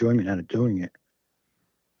lot of enjoyment out of doing it.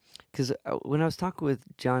 Because when I was talking with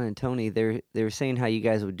John and Tony, they were saying how you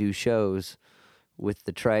guys would do shows with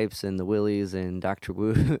the Tripes and the Willies and Doctor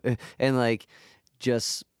Wu, and like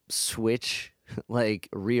just switch, like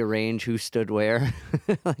rearrange who stood where,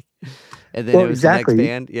 like, and then Well, it was the next exactly.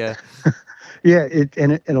 band. Yeah, Yeah,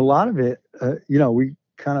 and a lot of it, we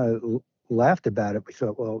kind of laughed about it. We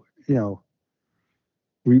thought, well,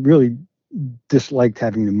 we really disliked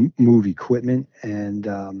having to move equipment, and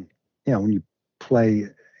when you play,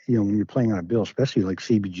 when you're playing on a bill, especially like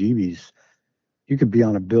CBGBs, you could be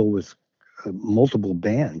on a bill with multiple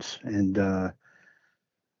bands, and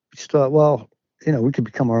we just thought, well, we could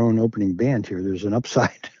become our own opening band here. There's an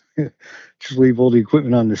upside. Just leave all the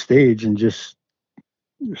equipment on the stage and just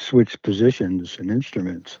switch positions and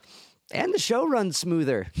instruments. and the show runs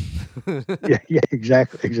smoother. Yeah, yeah,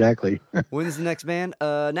 exactly, exactly. When's the next band?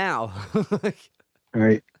 Now. All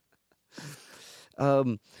right.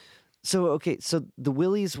 um, so okay, so the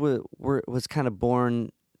Willies was kind of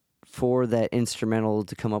born for that instrumental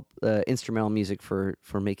to come up, instrumental music for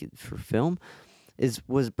make it for film.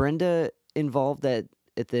 Was Brenda involved at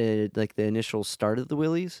the initial start of the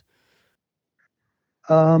Willies?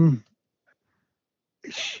 Um,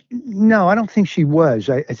 no, I don't think she was.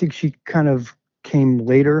 I think she kind of came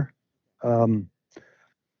later. Um,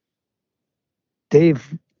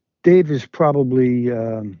 Dave, Dave is probably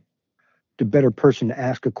the better person to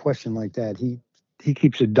ask a question like that. He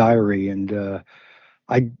keeps a diary, and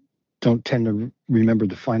I don't tend to remember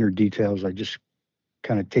the finer details. I just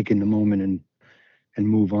kind of take in the moment and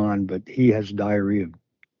move on. But he has a diary of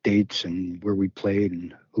dates and where we played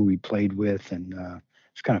and who we played with, and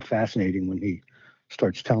it's kind of fascinating when he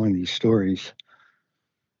starts telling these stories.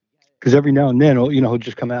 Because every now and then, he'll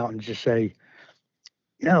just come out and just say,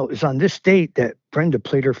 it's on this date that Brenda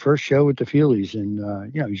played her first show with the Feelies, and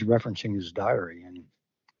he's referencing his diary, and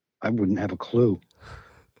I wouldn't have a clue.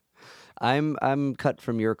 I'm cut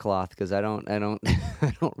from your cloth because I don't I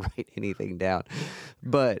don't write anything down,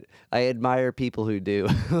 but I admire people who do.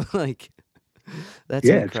 Like that's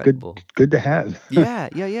Yeah, it's good, incredible. good to have. Yeah,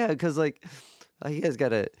 yeah, yeah. Because like you guys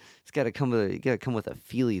gotta it's gotta come with you gotta come with a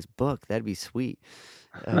Feelies book. That'd be sweet.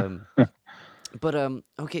 Um, but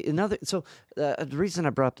okay, another so the reason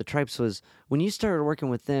I brought up the Tripes was when you started working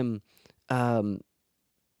with them. Um,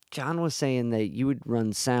 John was saying that you would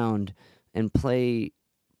run sound and play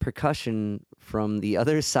percussion from the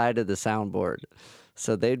other side of the soundboard.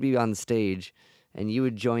 So they'd be on stage and you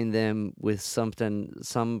would join them with something,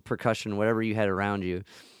 some percussion, whatever you had around you,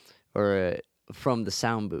 or from the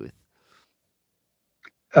sound booth.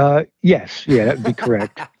 Yes, yeah, that would be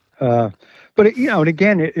correct. Uh, but and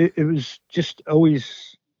again, it was just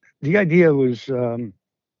always the idea was,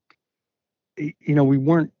 we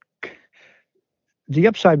weren't. The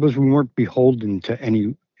upside was we weren't beholden to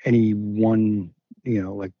any one,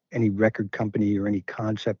 like any record company or any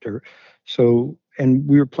concept or so. And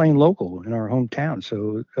we were playing local in our hometown,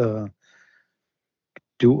 so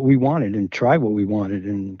do what we wanted and try what we wanted.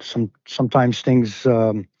 And sometimes things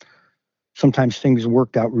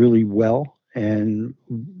worked out really well, and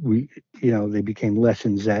we, they became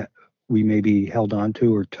lessons that we maybe held on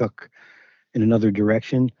to or took in another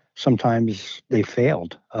direction. Sometimes they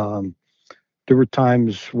failed. There were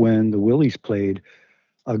times when the Willies played.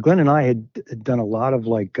 Glenn and I had done a lot of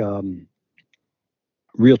like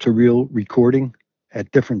reel to reel recording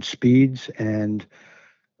at different speeds, and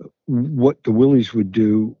what the Willies would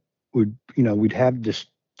do would, we'd have this.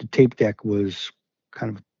 The tape deck was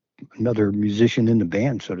kind of another musician in the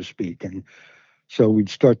band, so to speak, and so we'd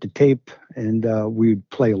start the tape and we'd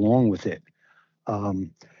play along with it.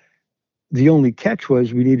 Um, the only catch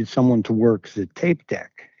was we needed someone to work the tape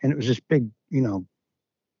deck, and it was this big,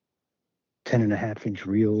 10.5-inch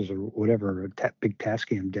reels or whatever, big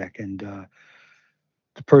Tascam deck. And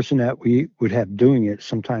the person that we would have doing it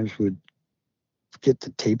sometimes would get the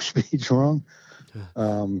tape speeds wrong,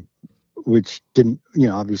 um, which didn't,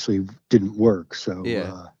 obviously didn't work. So,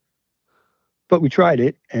 Yeah. but we tried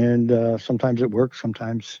it, and sometimes it worked,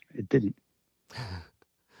 sometimes it didn't.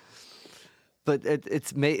 But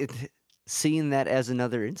it's made seeing that as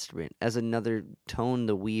another instrument, as another tone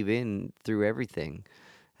to weave in through everything.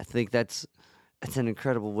 I think that's an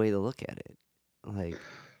incredible way to look at it. Like,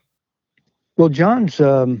 Well, John's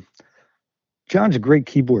a great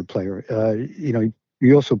keyboard player.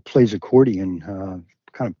 He also plays accordion,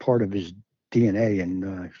 kind of part of his DNA,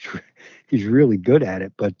 and he's really good at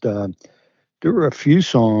it. But there were a few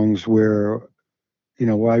songs where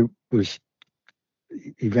I was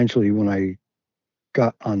eventually, when I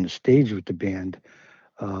got on the stage with the band,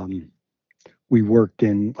 um, we worked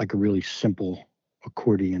in like a really simple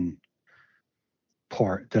accordion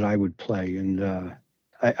part that I would play, and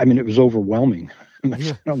I mean, it was overwhelming. I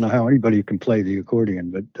yeah, don't know how anybody can play the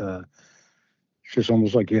accordion, but it's just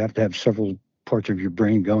almost like you have to have several parts of your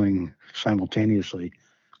brain going simultaneously.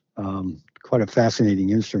 Quite a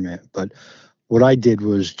fascinating instrument. But what I did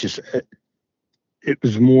was just, it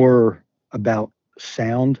was more about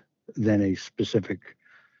sound than a specific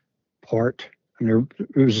part. I mean,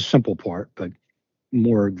 it was a simple part, but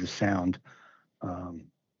more of the sound um,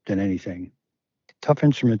 than anything. Tough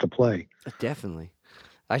instrument to play. definitely.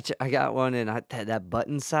 I got one, and that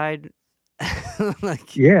button side,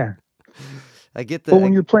 like Yeah. I get But the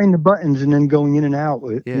when you're playing the buttons and then going in and out,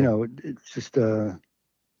 yeah. it's just, yeah,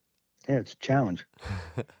 it's a challenge.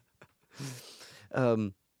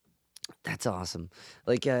 um, that's awesome.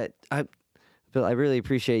 Like, Bill, I really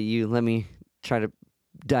appreciate you. Let me try to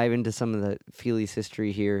dive into some of the Feelies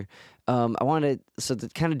history here. I wanted so to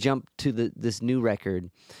kind of jump to this new record.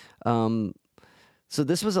 Um, so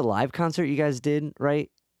this was a live concert you guys did, right,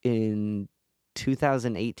 in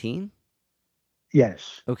 2018.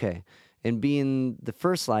 Yes. Okay, and being the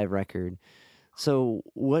first live record. So,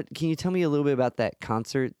 what can you tell me a little bit about that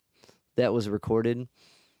concert that was recorded?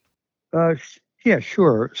 Yeah,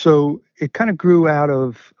 sure. So it kind of grew out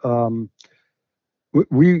of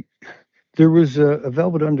we there was a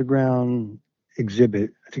Velvet Underground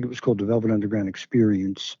exhibit. I think it was called the Velvet Underground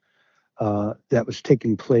Experience that was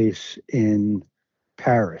taking place in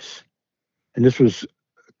Paris, and this was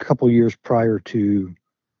a couple years prior to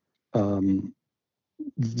um,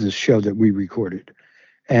 the show that we recorded.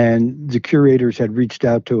 And the curators had reached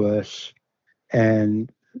out to us and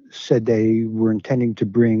said they were intending to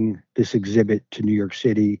bring this exhibit to New York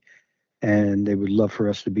City, and they would love for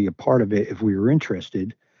us to be a part of it if we were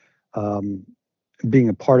interested. Um, Being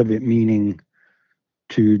a part of it meaning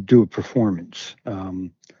to do a performance.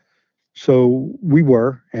 So we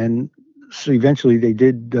were, and so eventually they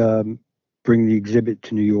did bring the exhibit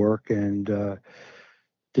to New York, and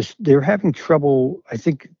they were having trouble. I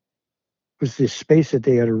think with this space that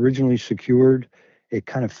they had originally secured, it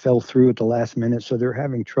kind of fell through at the last minute, so they're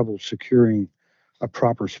having trouble securing a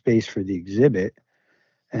proper space for the exhibit,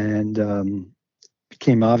 and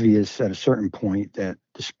became obvious at a certain point that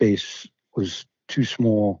the space was too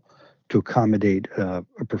small to accommodate a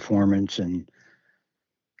performance, and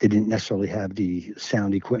they didn't necessarily have the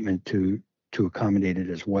sound equipment to accommodate it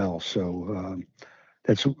as well. So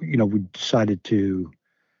that's we decided to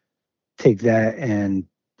take that and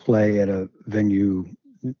play at a venue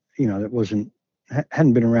that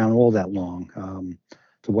hadn't been around all that long,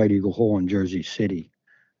 the White Eagle Hall in Jersey City.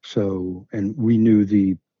 So, and we knew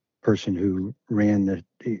the person who ran the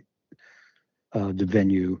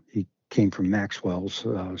venue. He came from Maxwell's,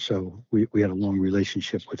 so we had a long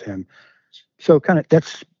relationship with him. So, kind of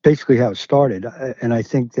that's basically how it started. And I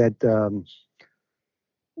think that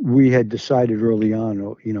we had decided early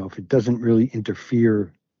on, if it doesn't really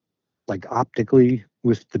interfere like optically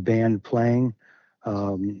with the band playing,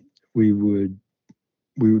 um, we would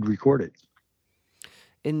record it.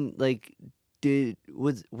 And like,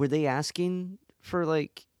 were they asking for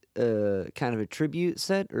like kind of a tribute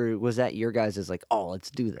set, or was that your guys' like, oh,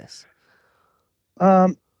 let's do this?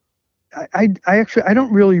 Um, I actually I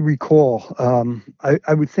don't really recall.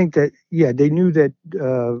 I would think that yeah they knew that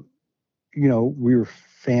we were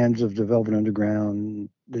fans of the Velvet Underground.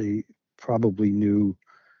 They probably knew.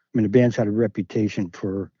 I mean, the band's had a reputation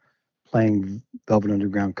for playing Velvet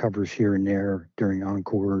Underground covers here and there during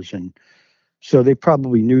encores, and so they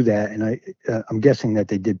probably knew that. And I'm guessing that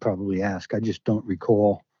they did probably ask. I just don't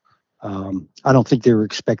recall. I don't think they were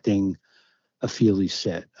expecting a Feely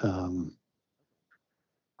set.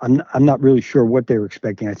 I'm not really sure what they were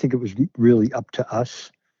expecting. I think it was really up to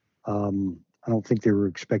us. I don't think they were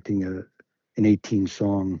expecting an 18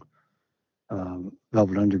 song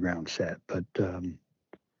Velvet Underground set, but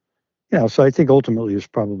So I think ultimately it was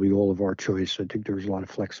probably all of our choice. I think there was a lot of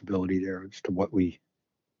flexibility there as to what we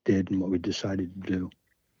did and what we decided to do.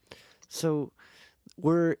 So,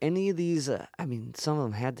 were any of these? I mean, some of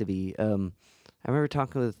them had to be. I remember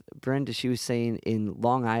talking with Brenda. She was saying in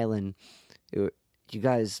Long Island, you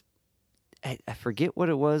guys. I forget what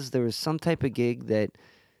it was. There was some type of gig that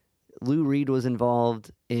Lou Reed was involved,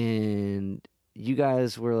 and you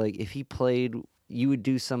guys were like, if he played, you would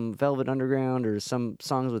do some Velvet Underground or some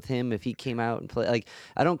songs with him if he came out and played. Like,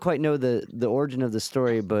 I don't quite know the origin of the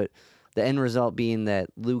story, but the end result being that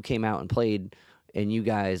Lou came out and played, and you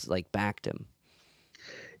guys like backed him.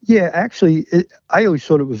 Yeah, actually, I always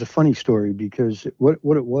thought it was a funny story because what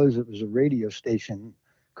it was a radio station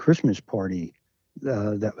Christmas party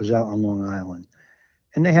that was out on Long Island,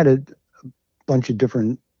 and they had a bunch of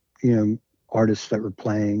different you know artists that were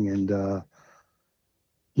playing, and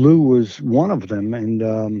Lou was one of them,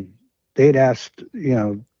 and they had asked,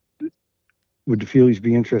 would the Feelies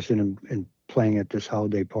be interested in playing at this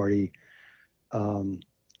holiday party um,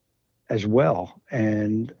 as well,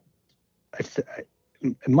 and I th-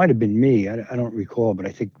 it might have been me. I don't recall, but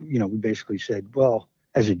I think we basically said, well,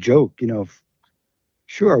 as a joke, if,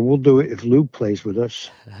 sure, we'll do it if Lou plays with us,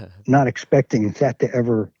 not expecting that to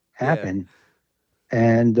ever Yeah. happen.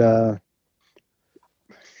 And lo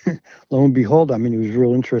and behold, I mean, he was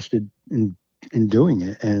real interested in doing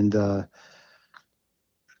it, and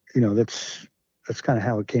that's kind of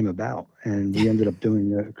how it came about. And we ended up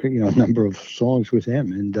doing a number of songs with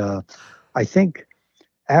him, and I think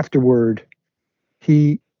afterward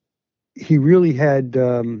he he really had.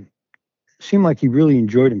 Seemed like he really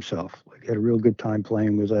enjoyed himself. Like, he had a real good time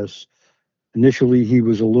playing with us. Initially, he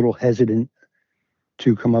was a little hesitant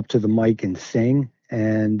to come up to the mic and sing,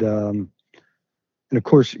 and of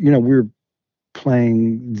course, we were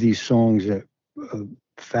playing these songs at a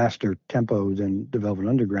faster tempo than the Velvet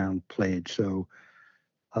Underground played. So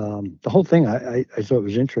the whole thing I thought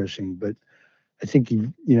was interesting, but I think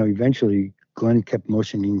eventually Glenn kept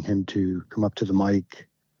motioning him to come up to the mic.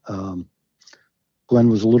 Um, Glenn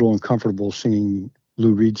was a little uncomfortable singing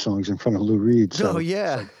Lou Reed songs in front of Lou Reed, Oh so it's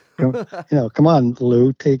yeah. like, come on,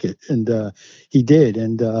 Lou, take it, and he did,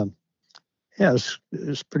 and yeah, it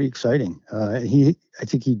was pretty exciting. I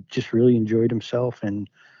think he just really enjoyed himself, and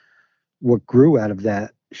what grew out of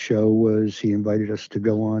that show was he invited us to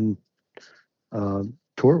go on uh,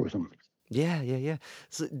 tour with him. Yeah, yeah, yeah.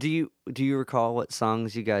 So do you recall what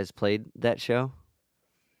songs you guys played that show?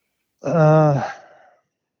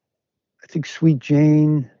 I think Sweet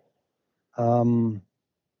Jane. Um,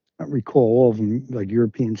 I don't recall all of them, like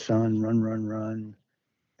European Sun, Run, Run, Run,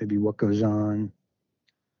 maybe What Goes On.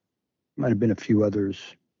 Might have been a few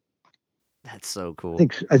others. That's so cool.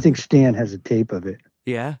 I think Stan has a tape of it.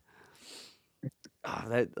 Yeah. Oh,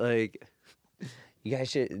 that like you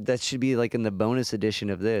guys should that should be like in the bonus edition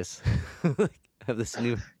of this. Like, of this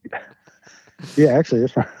new. Yeah, actually,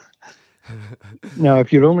 that's right. Now,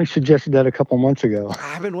 if you'd only suggested that a couple months ago.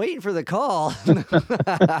 I've been waiting for the call.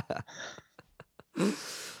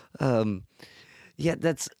 um, yeah,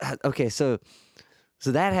 that's okay. So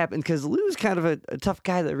that happened because Lou's kind of a tough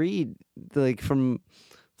guy to read. Like from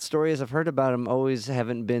stories I've heard about him, always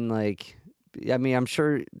haven't been like. I mean, I'm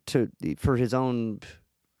sure for his own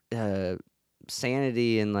uh,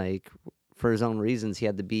 sanity and like for his own reasons, he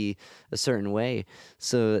had to be a certain way.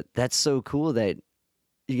 So that's so cool that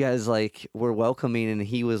you guys like were welcoming and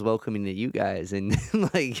he was welcoming to you guys and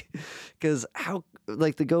like because how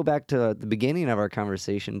like to go back to the beginning of our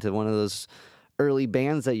conversation to one of those early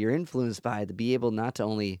bands that you're influenced by to be able not to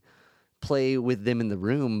only play with them in the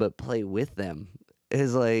room but play with them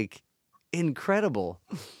is like incredible.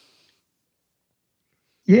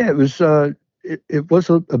 Yeah, it was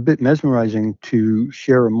a bit mesmerizing to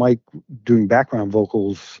share a mic doing background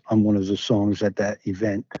vocals on one of the songs at that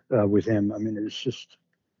event with him. I mean, it was just,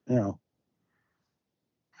 you know,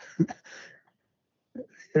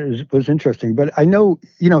 it was interesting. But I know,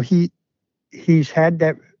 he's had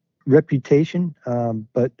that reputation,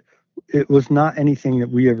 but it was not anything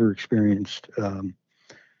that we ever experienced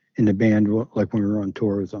in the band, like when we were on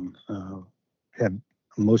tour with them. Had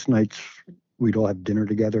most nights we'd all have dinner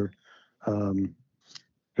together. Um,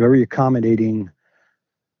 Very accommodating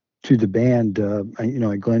to the band. I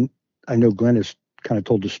know Glenn has kind of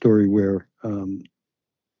told the story where,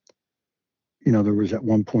 there was at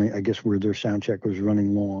one point, I guess, where their sound check was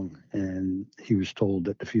running long, and he was told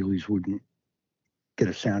that the Feelies wouldn't get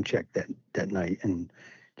a sound check that night, and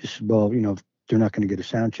just, well, if they're not going to get a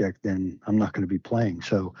sound check, then I'm not going to be playing.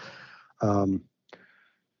 So, um,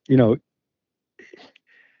 you know,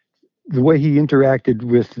 the way he interacted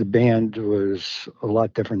with the band was a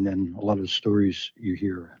lot different than a lot of the stories you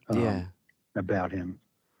hear Yeah. about him.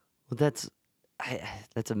 Well, that's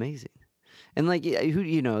amazing. And like, yeah,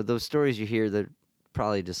 who those stories you hear that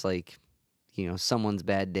probably just like someone's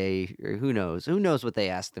bad day, or who knows what they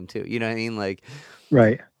asked them to. You know what I mean? Like,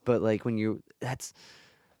 Right. but like when you that's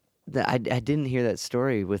that I didn't hear that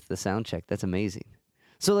story with the sound check. That's amazing.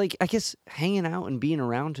 So like I guess hanging out and being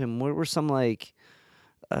around him, what were some like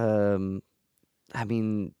um I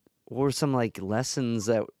mean, what were some like lessons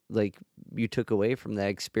that like you took away from that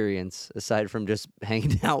experience aside from just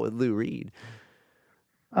hanging out with Lou Reed?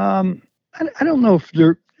 Um, I don't know if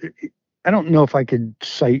there. I don't know if I could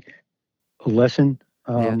cite a lesson.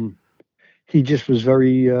 Yeah. He just was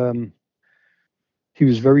very. He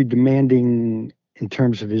was very demanding in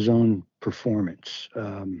terms of his own performance.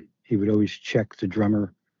 He would always check the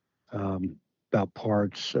drummer um, about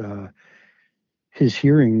parts. His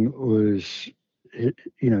hearing was,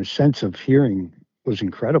 sense of hearing was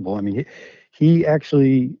incredible. I mean, he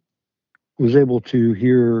actually was able to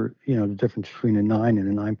hear, the difference between a 9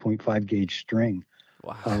 and a 9.5 gauge string,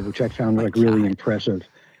 Wow. which I Oh found my like really god. impressive.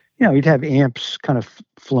 He'd have amps kind of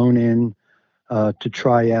flown in to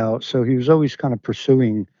try out. So he was always kind of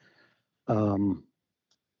pursuing, um,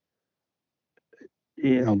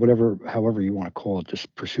 whatever, however you want to call it, this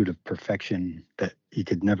pursuit of perfection that he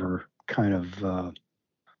could never kind of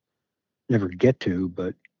never get to,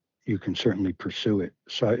 but you can certainly pursue it.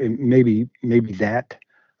 So maybe that.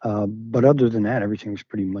 But other than that, everything was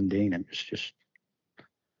pretty mundane. And it's just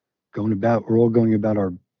going about. We're all going about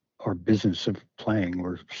our business of playing.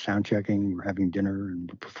 We're sound checking. We're having dinner and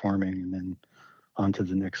we're performing, and then on to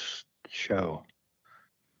the next show.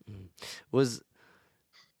 Mm. Was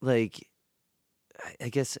like I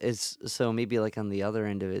guess it's so maybe like on the other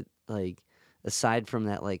end of it, like aside from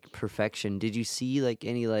that like perfection, did you see like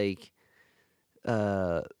any like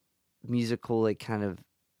uh musical like kind of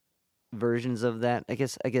versions of that? I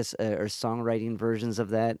guess or songwriting versions of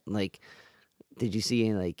that. Like, did you see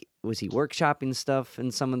any like was he workshopping stuff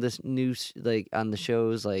in some of this like on the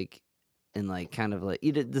shows like and like kind of like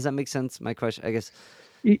does that make sense? My question, I guess.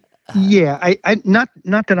 Y- Uh, Yeah, not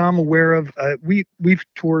that I'm aware of. We've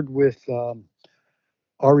toured with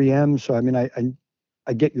REM, so I mean,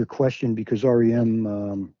 I get your question because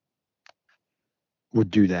REM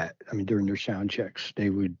would do that. I mean, during their sound checks,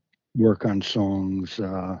 they would work on songs.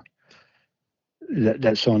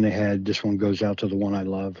 That song they had, this one goes out to the one I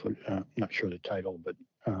love. Not sure the title, but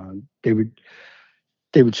uh, they would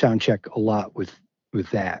they would sound check a lot with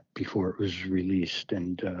that before it was released,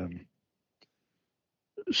 and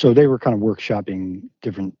so they were kind of workshopping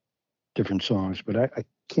different songs. But I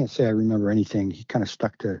can't say I remember anything. He kind of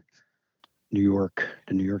stuck to New York,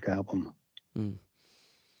 the New York album. mm.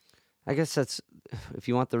 I guess that's if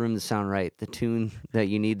you want the room to sound right, the tune that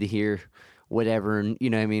you need to hear, whatever, and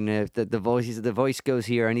I mean, if the voice goes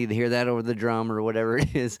here, I need to hear that over the drum or whatever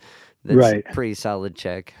it is. That's a Right. pretty solid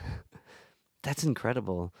check. That's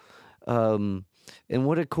incredible. Um, and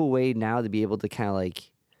what a cool way now to be able to kind of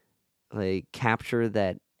like capture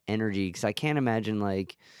that energy because I can't imagine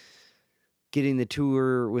like getting the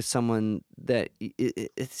tour with someone that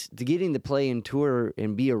it's getting to play and tour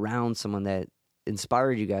and be around someone that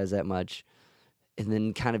inspired you guys that much and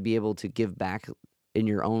then kind of be able to give back in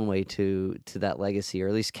your own way to that legacy or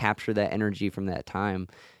at least capture that energy from that time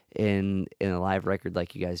in a live record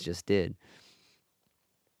like you guys just did.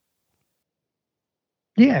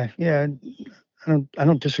 Yeah, yeah. I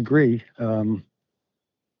don't disagree.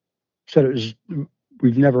 Said it was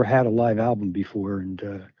we've never had a live album before, and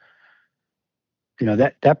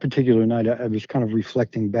that particular night, I was kind of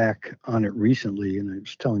reflecting back on it recently, and I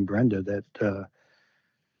was telling Brenda that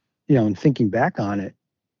and thinking back on it,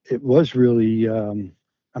 it was really.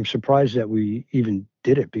 I'm surprised that we even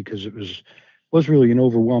did it because it was really an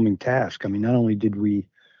overwhelming task. I mean, not only did we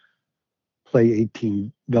play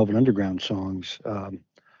 18 Velvet Underground songs, a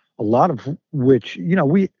lot of which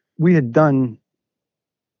we had done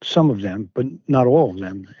some of them, but not all of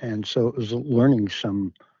them, and so it was learning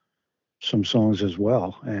some songs as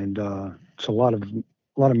well, and it's a lot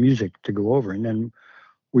of music to go over. And then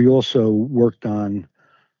we also worked on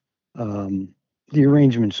um, the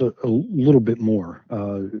arrangements a little bit more,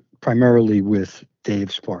 primarily with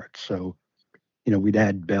Dave's parts. So we'd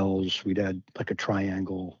add bells, we'd add like a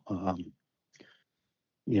triangle,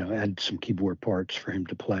 add some keyboard parts for him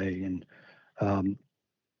to play, and um,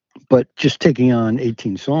 but just taking on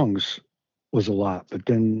 18 songs was a lot. But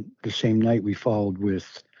then the same night we followed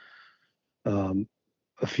with um,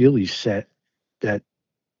 a Feelies set that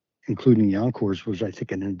including the encores, was I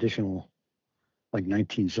think an additional like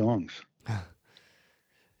 19 songs.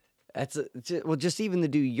 Well, just even to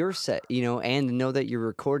do your set, and to know that you're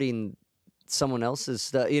recording someone else's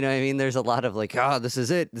stuff. You know what I mean? There's a lot of like, oh, this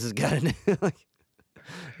is it. This is gotta like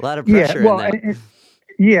a lot of Yeah, pressure in well, that.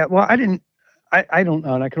 yeah, well, I didn't. I don't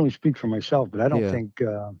know, and I can only speak for myself, but I don't Yeah. think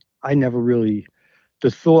I never really the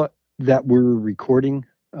thought that we were recording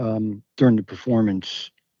during the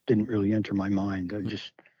performance didn't really enter my mind. I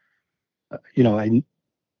just, you know,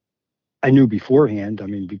 I knew beforehand. I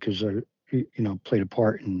mean, because I, played a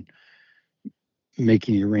part in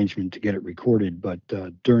making the arrangement to get it recorded, but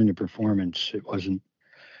during the performance,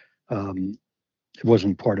 um, it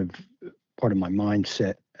wasn't part of my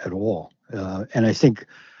mindset at all. And I think,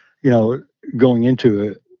 you know, going into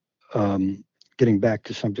it, um, getting back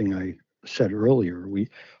to something I said earlier, we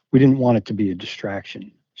didn't want it to be a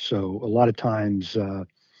distraction. So a lot of times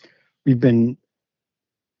we've been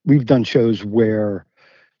we've done shows where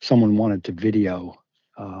someone wanted to video.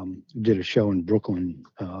 Did a show in Brooklyn,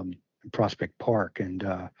 in Prospect Park, and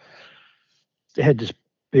they had this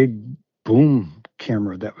big boom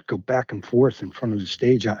camera that would go back and forth in front of the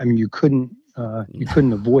stage. I mean, you couldn't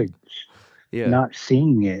avoid Yeah. not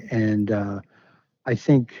seeing it, and I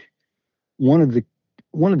think one of the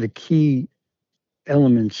one of the key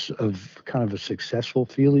elements of kind of a successful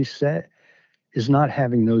Feely set is not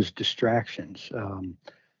having those distractions.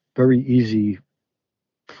 Very easy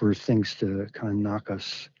for things to kind of knock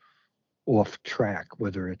us off track,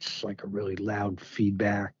 whether it's like a really loud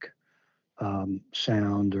feedback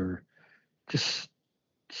sound or just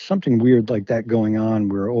something weird like that going on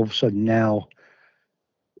where all of a sudden now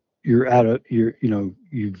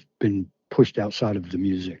you've been pushed outside of the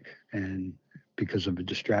music and because of a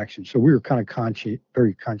distraction. So we were kind of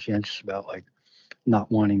very conscientious about like not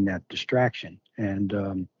wanting that distraction.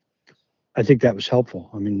 And I think that was helpful.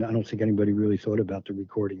 I mean, I don't think anybody really thought about the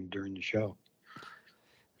recording during the show.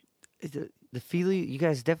 The Feely, you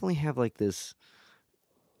guys definitely have like this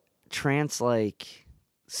trance like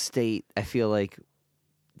state. I feel like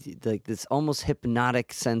this almost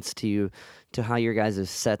hypnotic sense to you, to how your guys'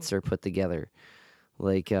 sets are put together.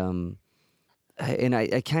 Like and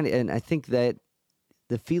I kind of, and I think that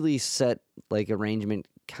the Feely set like arrangement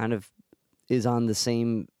kind of is on the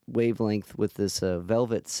same wavelength with this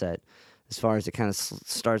Velvet set, as far as it kind of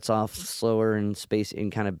starts off slower and space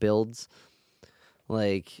and kind of builds.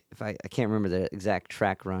 Like if I can't remember the exact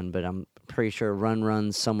track run, but I'm pretty sure run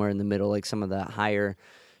runs somewhere in the middle, like some of the higher,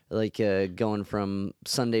 like going from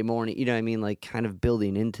Sunday morning. You know what I mean? Like kind of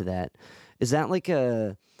building into that. Is that like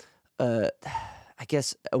a I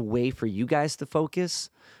guess a way for you guys to focus,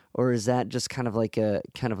 or is that just kind of like a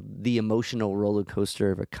kind of the emotional roller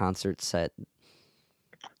coaster of a concert set?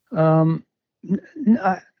 Um, n- n-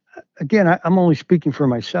 I, Again, I'm only speaking for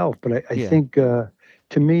myself, but I Yeah. think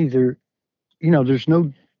to me there's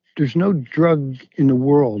no drug in the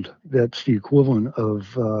world that's the equivalent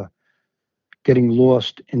of getting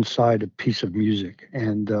lost inside a piece of music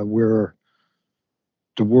and where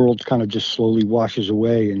the world kind of just slowly washes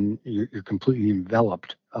away and you're completely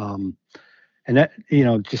enveloped. And that,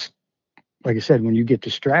 just like I said, when you get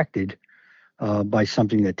distracted by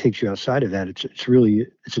something that takes you outside of that,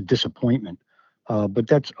 it's a disappointment. But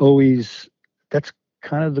that's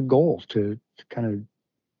kind of the goal to kind of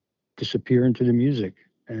disappear into the music.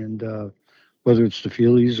 And whether it's the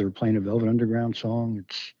Feelies or playing a Velvet Underground song,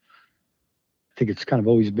 I think it's kind of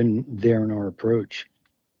always been there in our approach.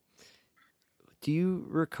 Do you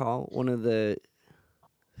recall one of the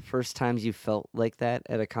first times you felt like that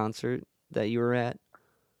at a concert that you were at?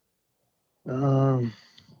 Um,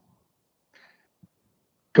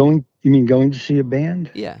 going to see a band?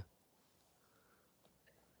 Yeah.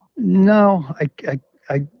 No, I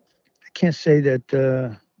can't say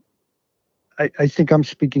that. I think I'm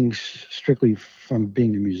speaking strictly from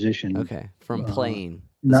being a musician, Okay. From uh, playing.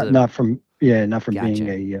 This is a not from being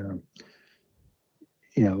gotcha.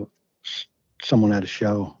 you know s- someone at a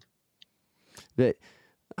show. But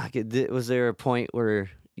was there a point where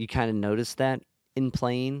you kind of noticed that in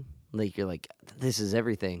playing? Like you're like, this is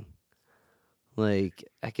everything. Like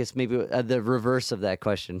I guess maybe the reverse of that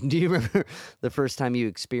question. Do you remember the first time you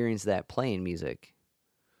experienced that playing music?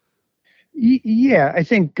 Yeah, I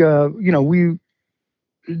think the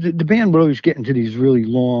band would always get into these really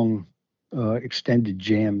long, extended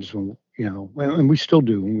jams when and we still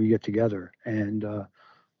do when we get together, and a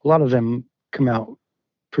lot of them come out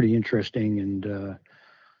pretty interesting and to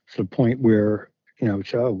the point where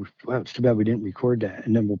it's oh wow, it's too bad we didn't record that,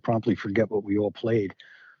 and then we'll promptly forget what we all played.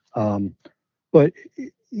 Um, but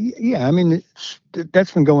yeah, I mean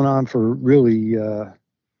that's been going on for really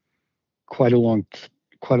quite a long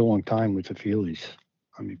quite a long time with the Feelies.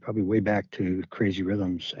 I mean, probably way back to Crazy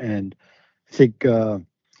Rhythms, and I think.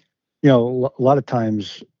 a lot of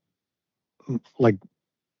times, like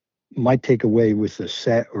my takeaway with a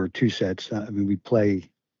set or two sets, I mean, we play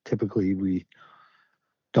typically we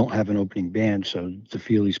don't have an opening band, so the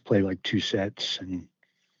Feelies play like two sets, and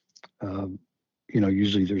um,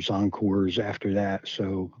 usually there's encores after that.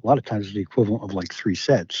 So a lot of times it's the equivalent of like three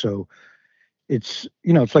sets. So it's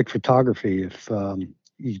like photography. If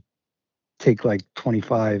you take like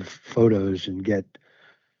 25 photos and get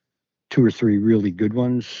two or three really good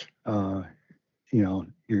ones,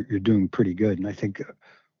 you're doing pretty good. And I think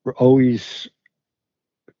we're always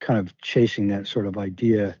kind of chasing that sort of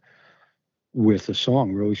idea with a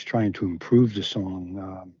song. We're always trying to improve the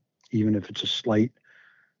song, even if it's a slight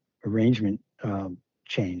arrangement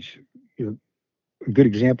change. You know, a good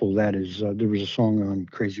example of that is there was a song on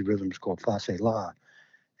Crazy Rhythms called Face La,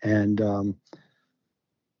 and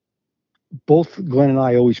both Glenn and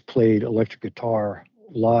I always played electric guitar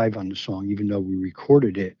live on the song, even though we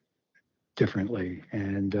recorded it differently.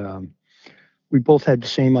 And we both had the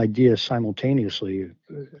same idea simultaneously.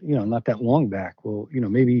 Not that long back. Well,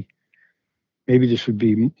 maybe this would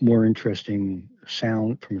be more interesting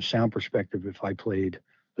sound from a sound perspective if I played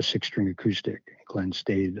a six-string acoustic. Glenn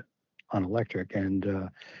stayed on electric, and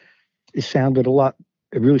it sounded a lot.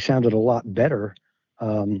 It really sounded a lot better.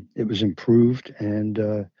 It was improved, and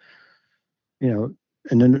you know,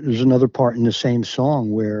 and then there's another part in the same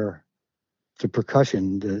song where the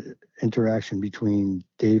percussion, the interaction between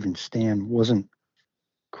Dave and Stan wasn't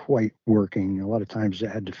quite working. A lot of times I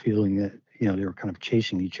had the feeling that they were kind of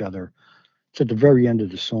chasing each other. It's at the very end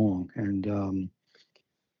of the song, and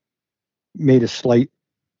made a slight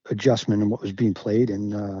adjustment in what was being played,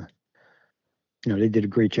 and they did a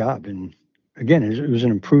great job. And again, it was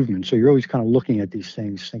an improvement. So you're always kind of looking at these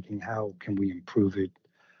things, thinking, how can we improve it?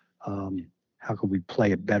 How can we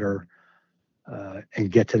play it better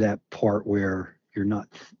and get to that part where you're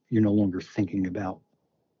no longer thinking about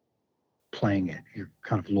playing it. You're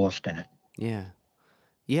kind of lost in it. Yeah.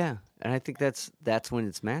 Yeah. And I think that's when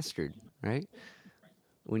it's mastered, right?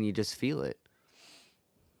 When you just feel it.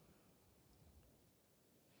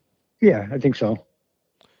 Yeah, I think so.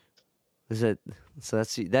 Is it so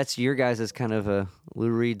that's your guys' kind of a Lou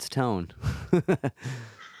Reed's tone.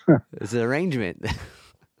 It's an arrangement.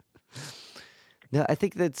 No, I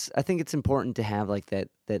think it's important to have like that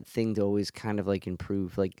thing to always kind of like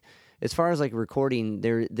improve. Like as far as like recording,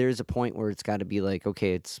 there's a point where it's got to be like,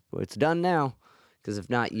 okay, it's done now, because if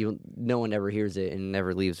not, you no one ever hears it and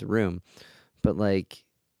never leaves the room. But like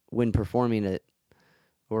when performing it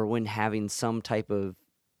or when having some type of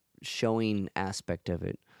showing aspect of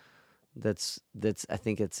it, that's I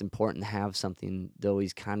think it's important to have something to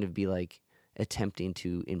always kind of be like attempting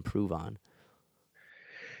to improve on.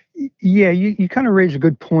 Yeah, you kind of raise a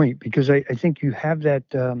good point because I think you have that.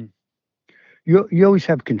 You always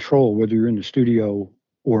have control whether you're in the studio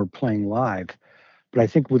or playing live. But I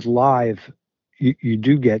think with live, you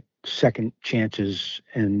do get second chances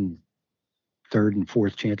and third and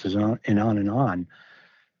fourth chances on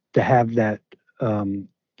to have that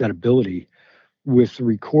ability. With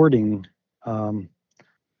recording, um,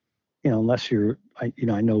 unless I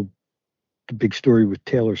know the big story with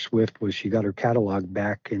Taylor Swift was she got her catalog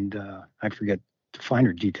back, and I forget the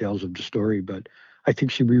finer details of the story, but I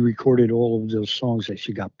think she re-recorded all of those songs that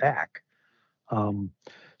she got back. Um,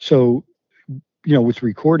 so with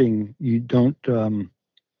recording, you don't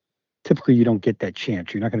typically you don't get that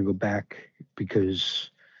chance. You're not going to go back because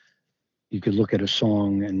you could look at a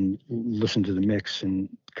song and listen to the mix and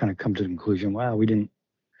kind of come to the conclusion, wow, we didn't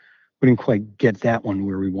quite get that one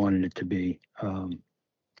where we wanted it to be.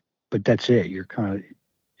 But that's it. You're kind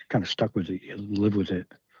of stuck with it. You live with it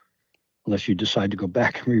unless you decide to go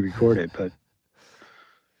back and re-record it. But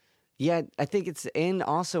Yeah, I think it's and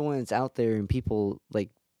also when it's out there and people like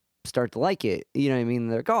start to like it, you know what I mean?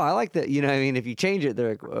 They're like, "Oh, I like that." You know what I mean? If you change it,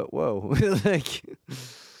 they're like, "Whoa." Like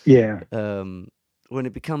yeah, um when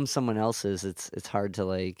it becomes someone else's, it's hard to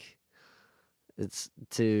like it's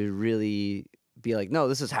to really be like, "No,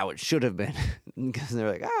 this is how it should have been." Because they're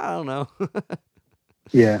like, "I don't know."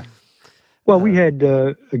 yeah. Well, we um had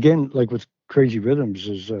again, like with Crazy Rhythms,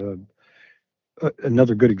 is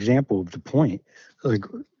another good example of the point. Like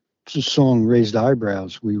it's a song "Raised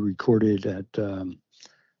Eyebrows" we recorded at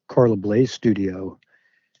Carla Blaze Studio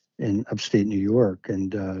in upstate New York,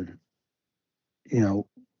 and you know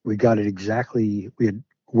we got it exactly. We had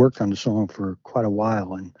worked on the song for quite a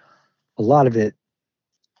while, and a lot of it,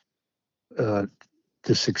 uh,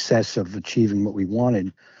 the success of achieving what we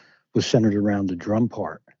wanted, was centered around the drum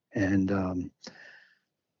part. And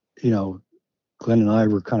you know, Glenn and I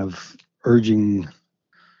were kind of urging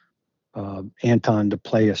Anton to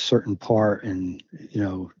play a certain part, and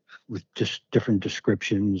with just different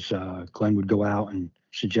descriptions. Glenn would go out and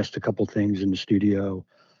suggest a couple things in the studio.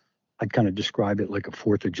 I'd kind of describe it like a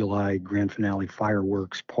Fourth of July grand finale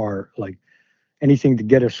fireworks part, like anything to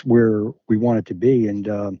get us where we want it to be.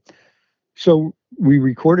 And so we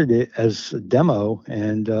recorded it as a demo,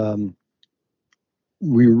 and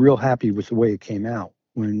we were real happy with the way it came out.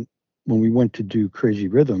 When we went to do Crazy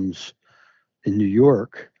Rhythms in New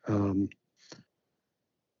York,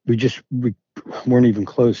 we weren't even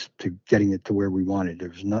close to getting it to where we wanted. There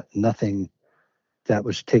was nothing that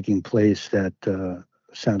was taking place that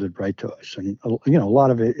sounded right to us. And a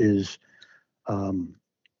lot of it is um,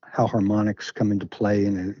 how harmonics come into play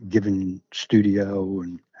in a given studio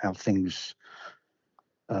and how things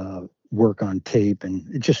work on tape,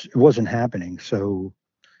 and it wasn't happening. So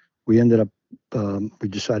we ended up we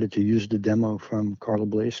decided to use the demo from Carla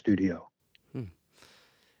Blaze studio. Hmm.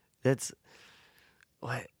 That's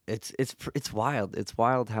what it's wild. It's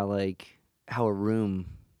wild how like how a room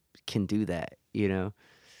can do that. You know?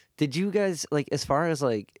 Did you guys like as far as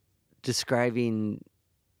like describing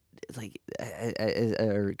like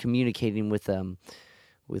or communicating with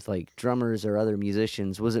like drummers or other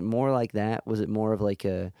musicians? Was it more like that? Was it more of like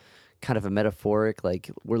a kind of a metaphoric like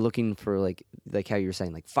we're looking for like how you're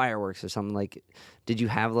saying like fireworks or something like did you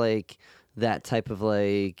have like that type of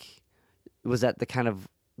like was that the kind of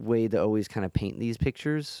way to always kind of paint these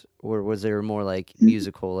pictures or was there more like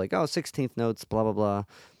musical like oh 16th notes blah blah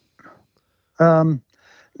blah. Um,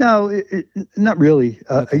 no, not really.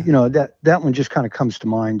 Okay. That one just kind of comes to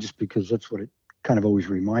mind just because that's what it kind of always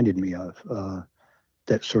reminded me of,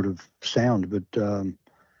 that sort of sound. But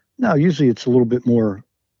no, usually it's a little bit more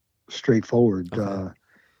straightforward. Okay.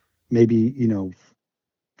 Maybe,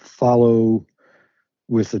 follow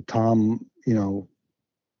with a tom,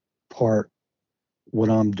 part what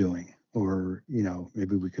I'm doing, or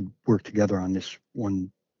maybe we could work together on this one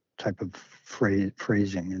type of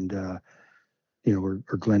phrasing, and or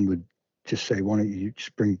Glenn would just say, "Why don't you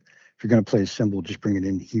just bring if you're going to play a cymbal, just bring it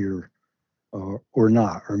in here, or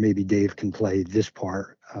not, or maybe Dave can play this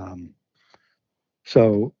part."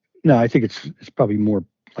 So no, I think it's probably more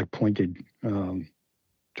like pointed to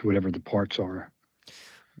whatever the parts are.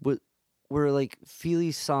 What were like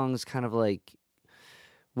Feely songs kind of like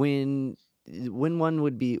when when one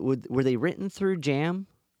would be would were they written through jam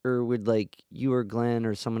or would like you or Glenn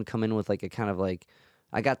or someone come in with like a kind of like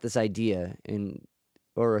I got this idea and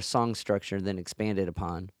or a song structure and then expanded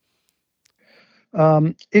upon.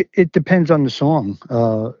 It depends on the song.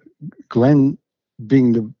 Glenn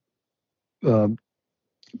being uh,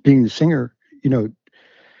 being the singer, you know,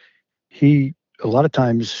 he a lot of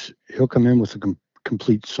times he'll come in with a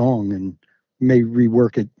complete song and may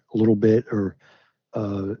rework it a little bit, or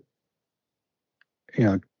uh,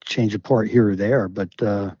 change a part here or there. But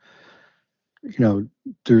you know,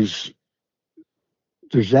 there's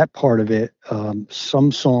there's that part of it.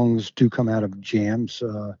 Some songs do come out of jams.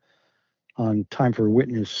 On Time for a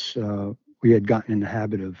Witness, we had gotten in the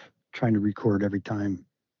habit of trying to record every time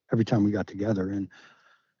we got together. And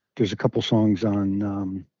there's a couple songs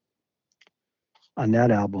on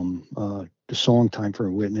that album. The song Time for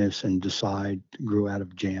a Witness and Decide grew out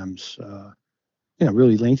of jams,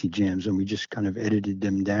 really lengthy jams, and we just kind of edited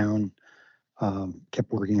them down,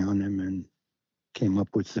 kept working on them, and came up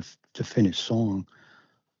with the finished song.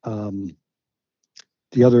 Um,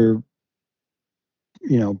 the other,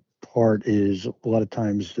 part is a lot of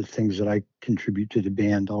times the things that I contribute to the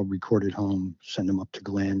band, I'll record at home, send them up to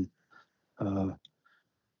Glenn. Uh,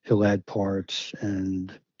 he'll add parts,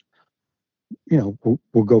 and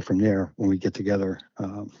we'll go from there when we get together,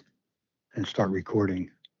 and start recording.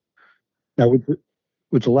 Now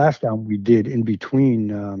with the last album we did in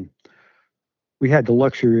between, we had the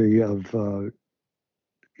luxury of,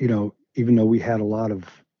 even though we had a lot of,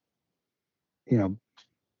 you know,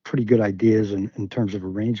 pretty good ideas in terms of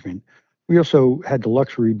arrangement, we also had the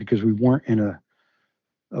luxury because we weren't in a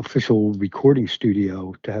official recording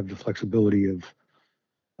studio to have the flexibility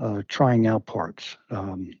of trying out parts.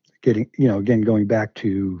 Getting, again, going back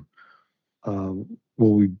to uh,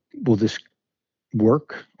 will this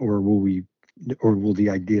work, or will the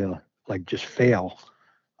idea like just fail?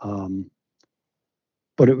 Um,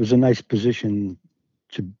 but it was a nice position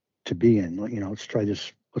to to be in. Let's try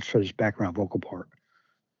this background vocal part.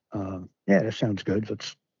 Yeah, that sounds good.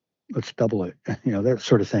 Let's double it. That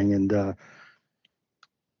sort of thing. And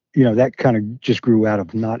that kind of just grew out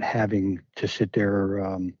of not having to sit there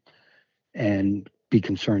and be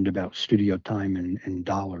concerned about studio time and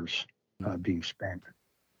dollars being spent.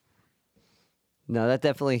 No, that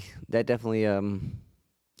definitely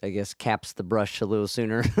I guess caps the brush a little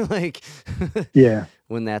sooner like Yeah.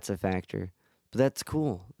 when that's a factor. But that's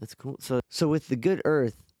cool. That's cool. So with the Good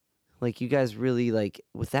Earth, like you guys really like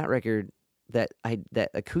with that record, that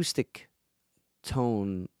acoustic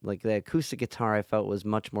tone, like the acoustic guitar, I felt was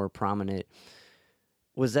much more prominent.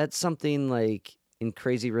 Was that something like in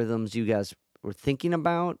Crazy Rhythms you guys were thinking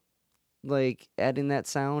about, like adding that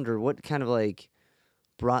sound, or what kind of like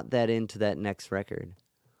brought that into that next record?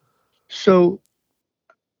 So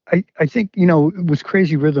I think, with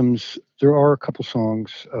Crazy Rhythms, there are a couple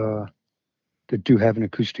songs that do have an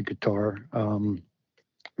acoustic guitar.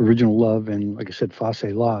 Original Love and, like I said, Face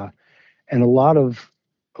La. And a lot of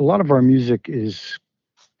our music is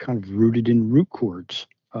kind of rooted in root chords.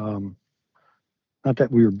 Um, Not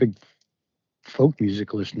that we were big folk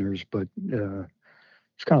music listeners, but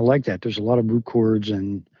it's kind of like that. There's a lot of root chords,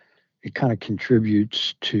 and it kind of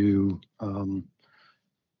contributes to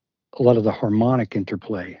a lot of the harmonic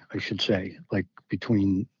interplay, I should say, like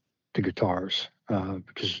between the guitars,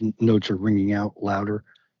 because notes are ringing out louder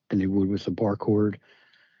than they would with a bar chord,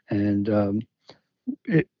 and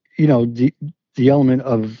it, the element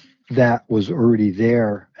of that was already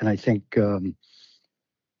there, and I think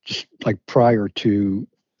just like prior to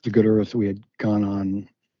the Good Earth, we had gone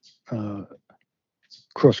on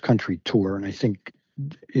cross country tour, and I think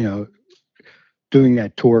you know doing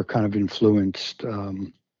that tour kind of influenced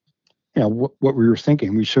what we were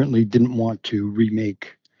thinking. We certainly didn't want to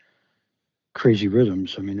remake Crazy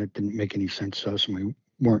Rhythms. I mean, that didn't make any sense to us, and we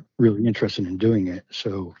weren't really interested in doing it.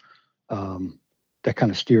 So um, that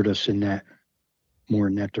kind of steered us in that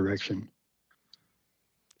direction.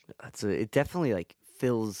 It definitely like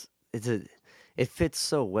fills it fits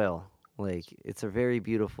so well. Like it's a very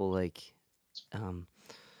beautiful um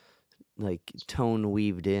tone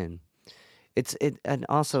weaved in. And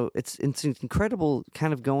also it's incredible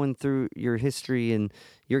kind of going through your history and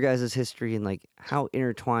your guys' history and like how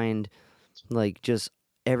intertwined like just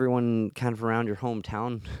everyone kind of around your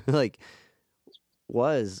hometown like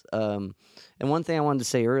was. And one thing I wanted to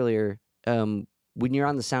say earlier, when you're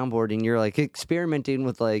on the soundboard and you're like experimenting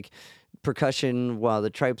with like percussion while the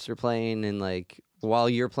tribes are playing and like while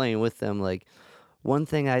you're playing with them, like one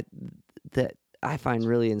thing that I find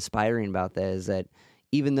really inspiring about that is that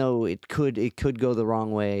even though it could go the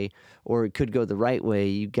wrong way or it could go the right way,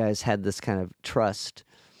 you guys had this kind of trust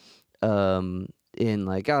in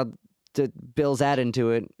like, oh, Bill's adding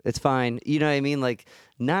to it, it's fine. You know what I mean? Like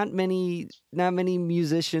not many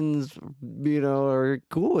musicians, are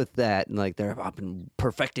cool with that, and like I've been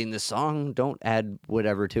perfecting this song. Don't add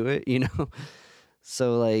whatever to it, you know.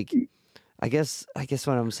 So like I guess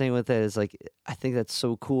what I'm saying with that is like I think that's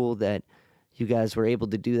so cool that you guys were able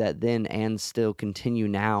to do that then and still continue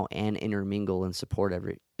now and intermingle and support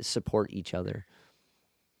each other.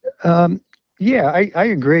 Um, yeah, I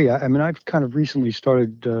agree. I mean, I've kind of recently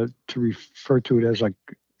started to refer to it as like,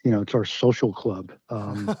 it's our social club,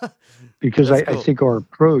 because That's I cool. think our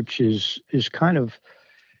approach is kind of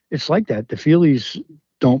it's like that. The Feelies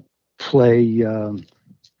don't play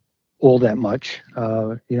all that much.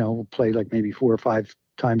 We'll play like maybe 4 or 5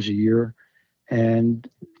 times a year, and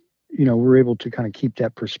we're able to kind of keep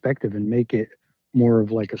that perspective and make it more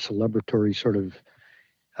of like a celebratory sort of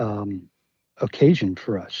um, occasion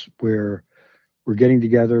for us, where we're getting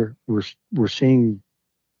together, we're seeing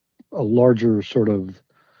a larger sort of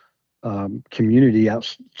community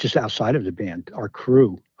just outside of the band. Our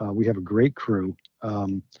crew, we have a great crew,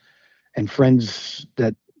 and friends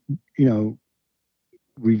that you know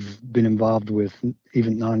we've been involved with,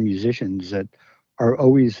 even non-musicians that are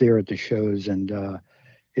always there at the shows, and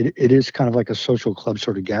it is kind of like a social club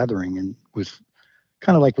sort of gathering, and with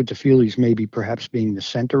kind of like with the Feelies maybe perhaps being the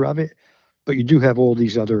center of it, but you do have all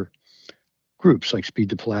these other groups like Speed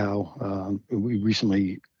the Plow. We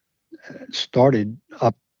recently started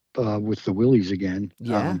up with the Willies again,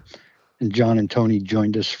 Yeah. and John and Tony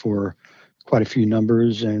joined us for quite a few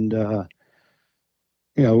numbers, and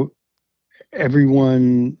you know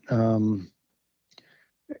everyone.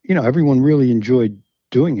 Everyone really enjoyed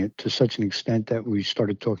doing it to such an extent that we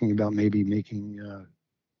started talking about maybe making,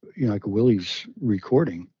 like a Willie's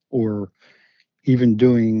recording, or even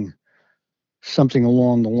doing something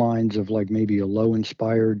along the lines of like maybe a low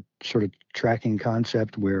inspired sort of tracking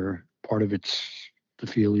concept where part of it's the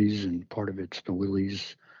Feelies and part of it's the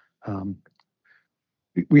Willies. Um,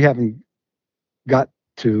 we haven't got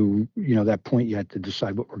to, that point yet to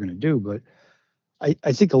decide what we're going to do, but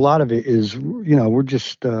I think a lot of it is, we're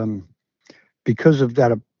just, because of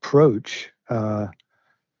that approach,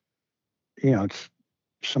 it's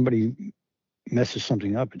somebody messes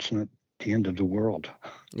something up, it's not the end of the world.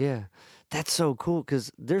 Yeah. That's so cool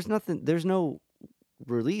because there's no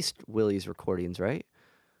released Willie's recordings, right?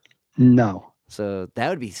 No. So that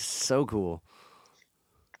would be so cool.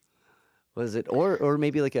 Was it or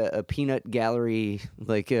maybe like a peanut gallery,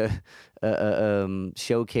 like a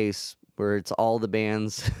showcase where it's all the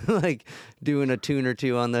bands like doing a tune or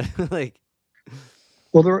two on the like.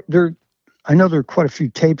 Well, I know there are quite a few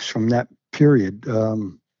tapes from that period.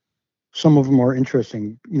 Some of them are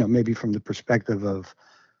interesting, maybe from the perspective of,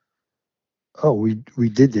 oh, we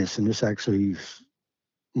did this, and this actually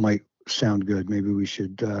might sound good. Maybe we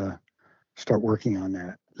should start working on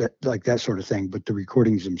that. Like that sort of thing. But the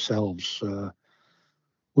recordings themselves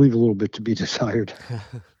leave a little bit to be desired.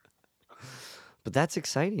 But that's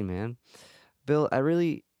exciting, man. Bill, I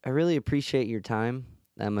really appreciate your time.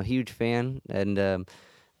 I'm a huge fan, and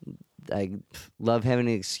I love having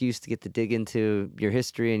an excuse to get to dig into your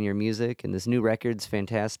history and your music. And this new record's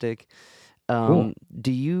fantastic. Cool.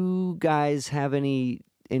 Do you guys have any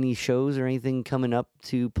shows or anything coming up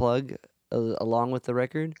to plug along with the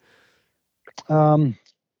record? Um,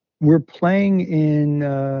 we're playing in.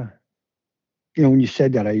 When you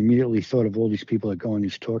said that, I immediately thought of all these people that go on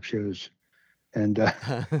these talk shows, and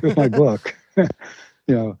here's my book. you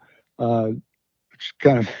know, uh, it's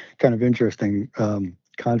kind of interesting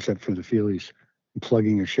concept for the Feelies,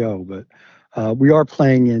 plugging a show. But we are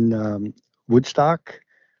playing in Woodstock.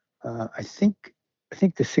 I think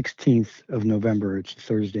the 16th of November. It's a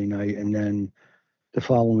Thursday night, and then the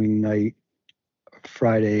following night,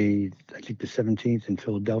 Friday, I think the 17th in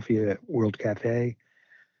Philadelphia at World Cafe,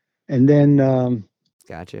 and then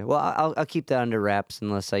Gotcha. Well, I'll keep that under wraps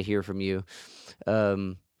unless I hear from you.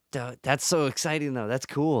 That's so exciting though. That's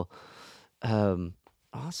cool. Um,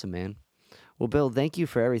 awesome, man. Well, Bill, thank you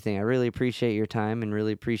for everything. I really appreciate your time and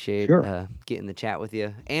really appreciate sure, getting the chat with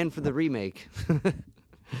you and for the remake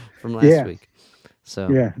from last yeah, week. So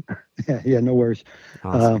yeah, yeah, no worries.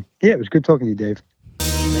 awesome. Yeah, it was good talking to you, Dave.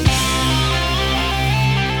 Thanks.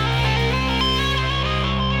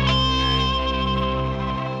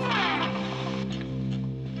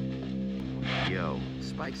 Yo,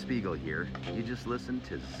 Spike Spiegel here. You just listened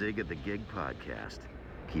to Zig at the Gig podcast.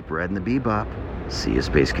 Keep riding the bebop. See you,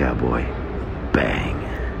 Space Cowboy. Bang.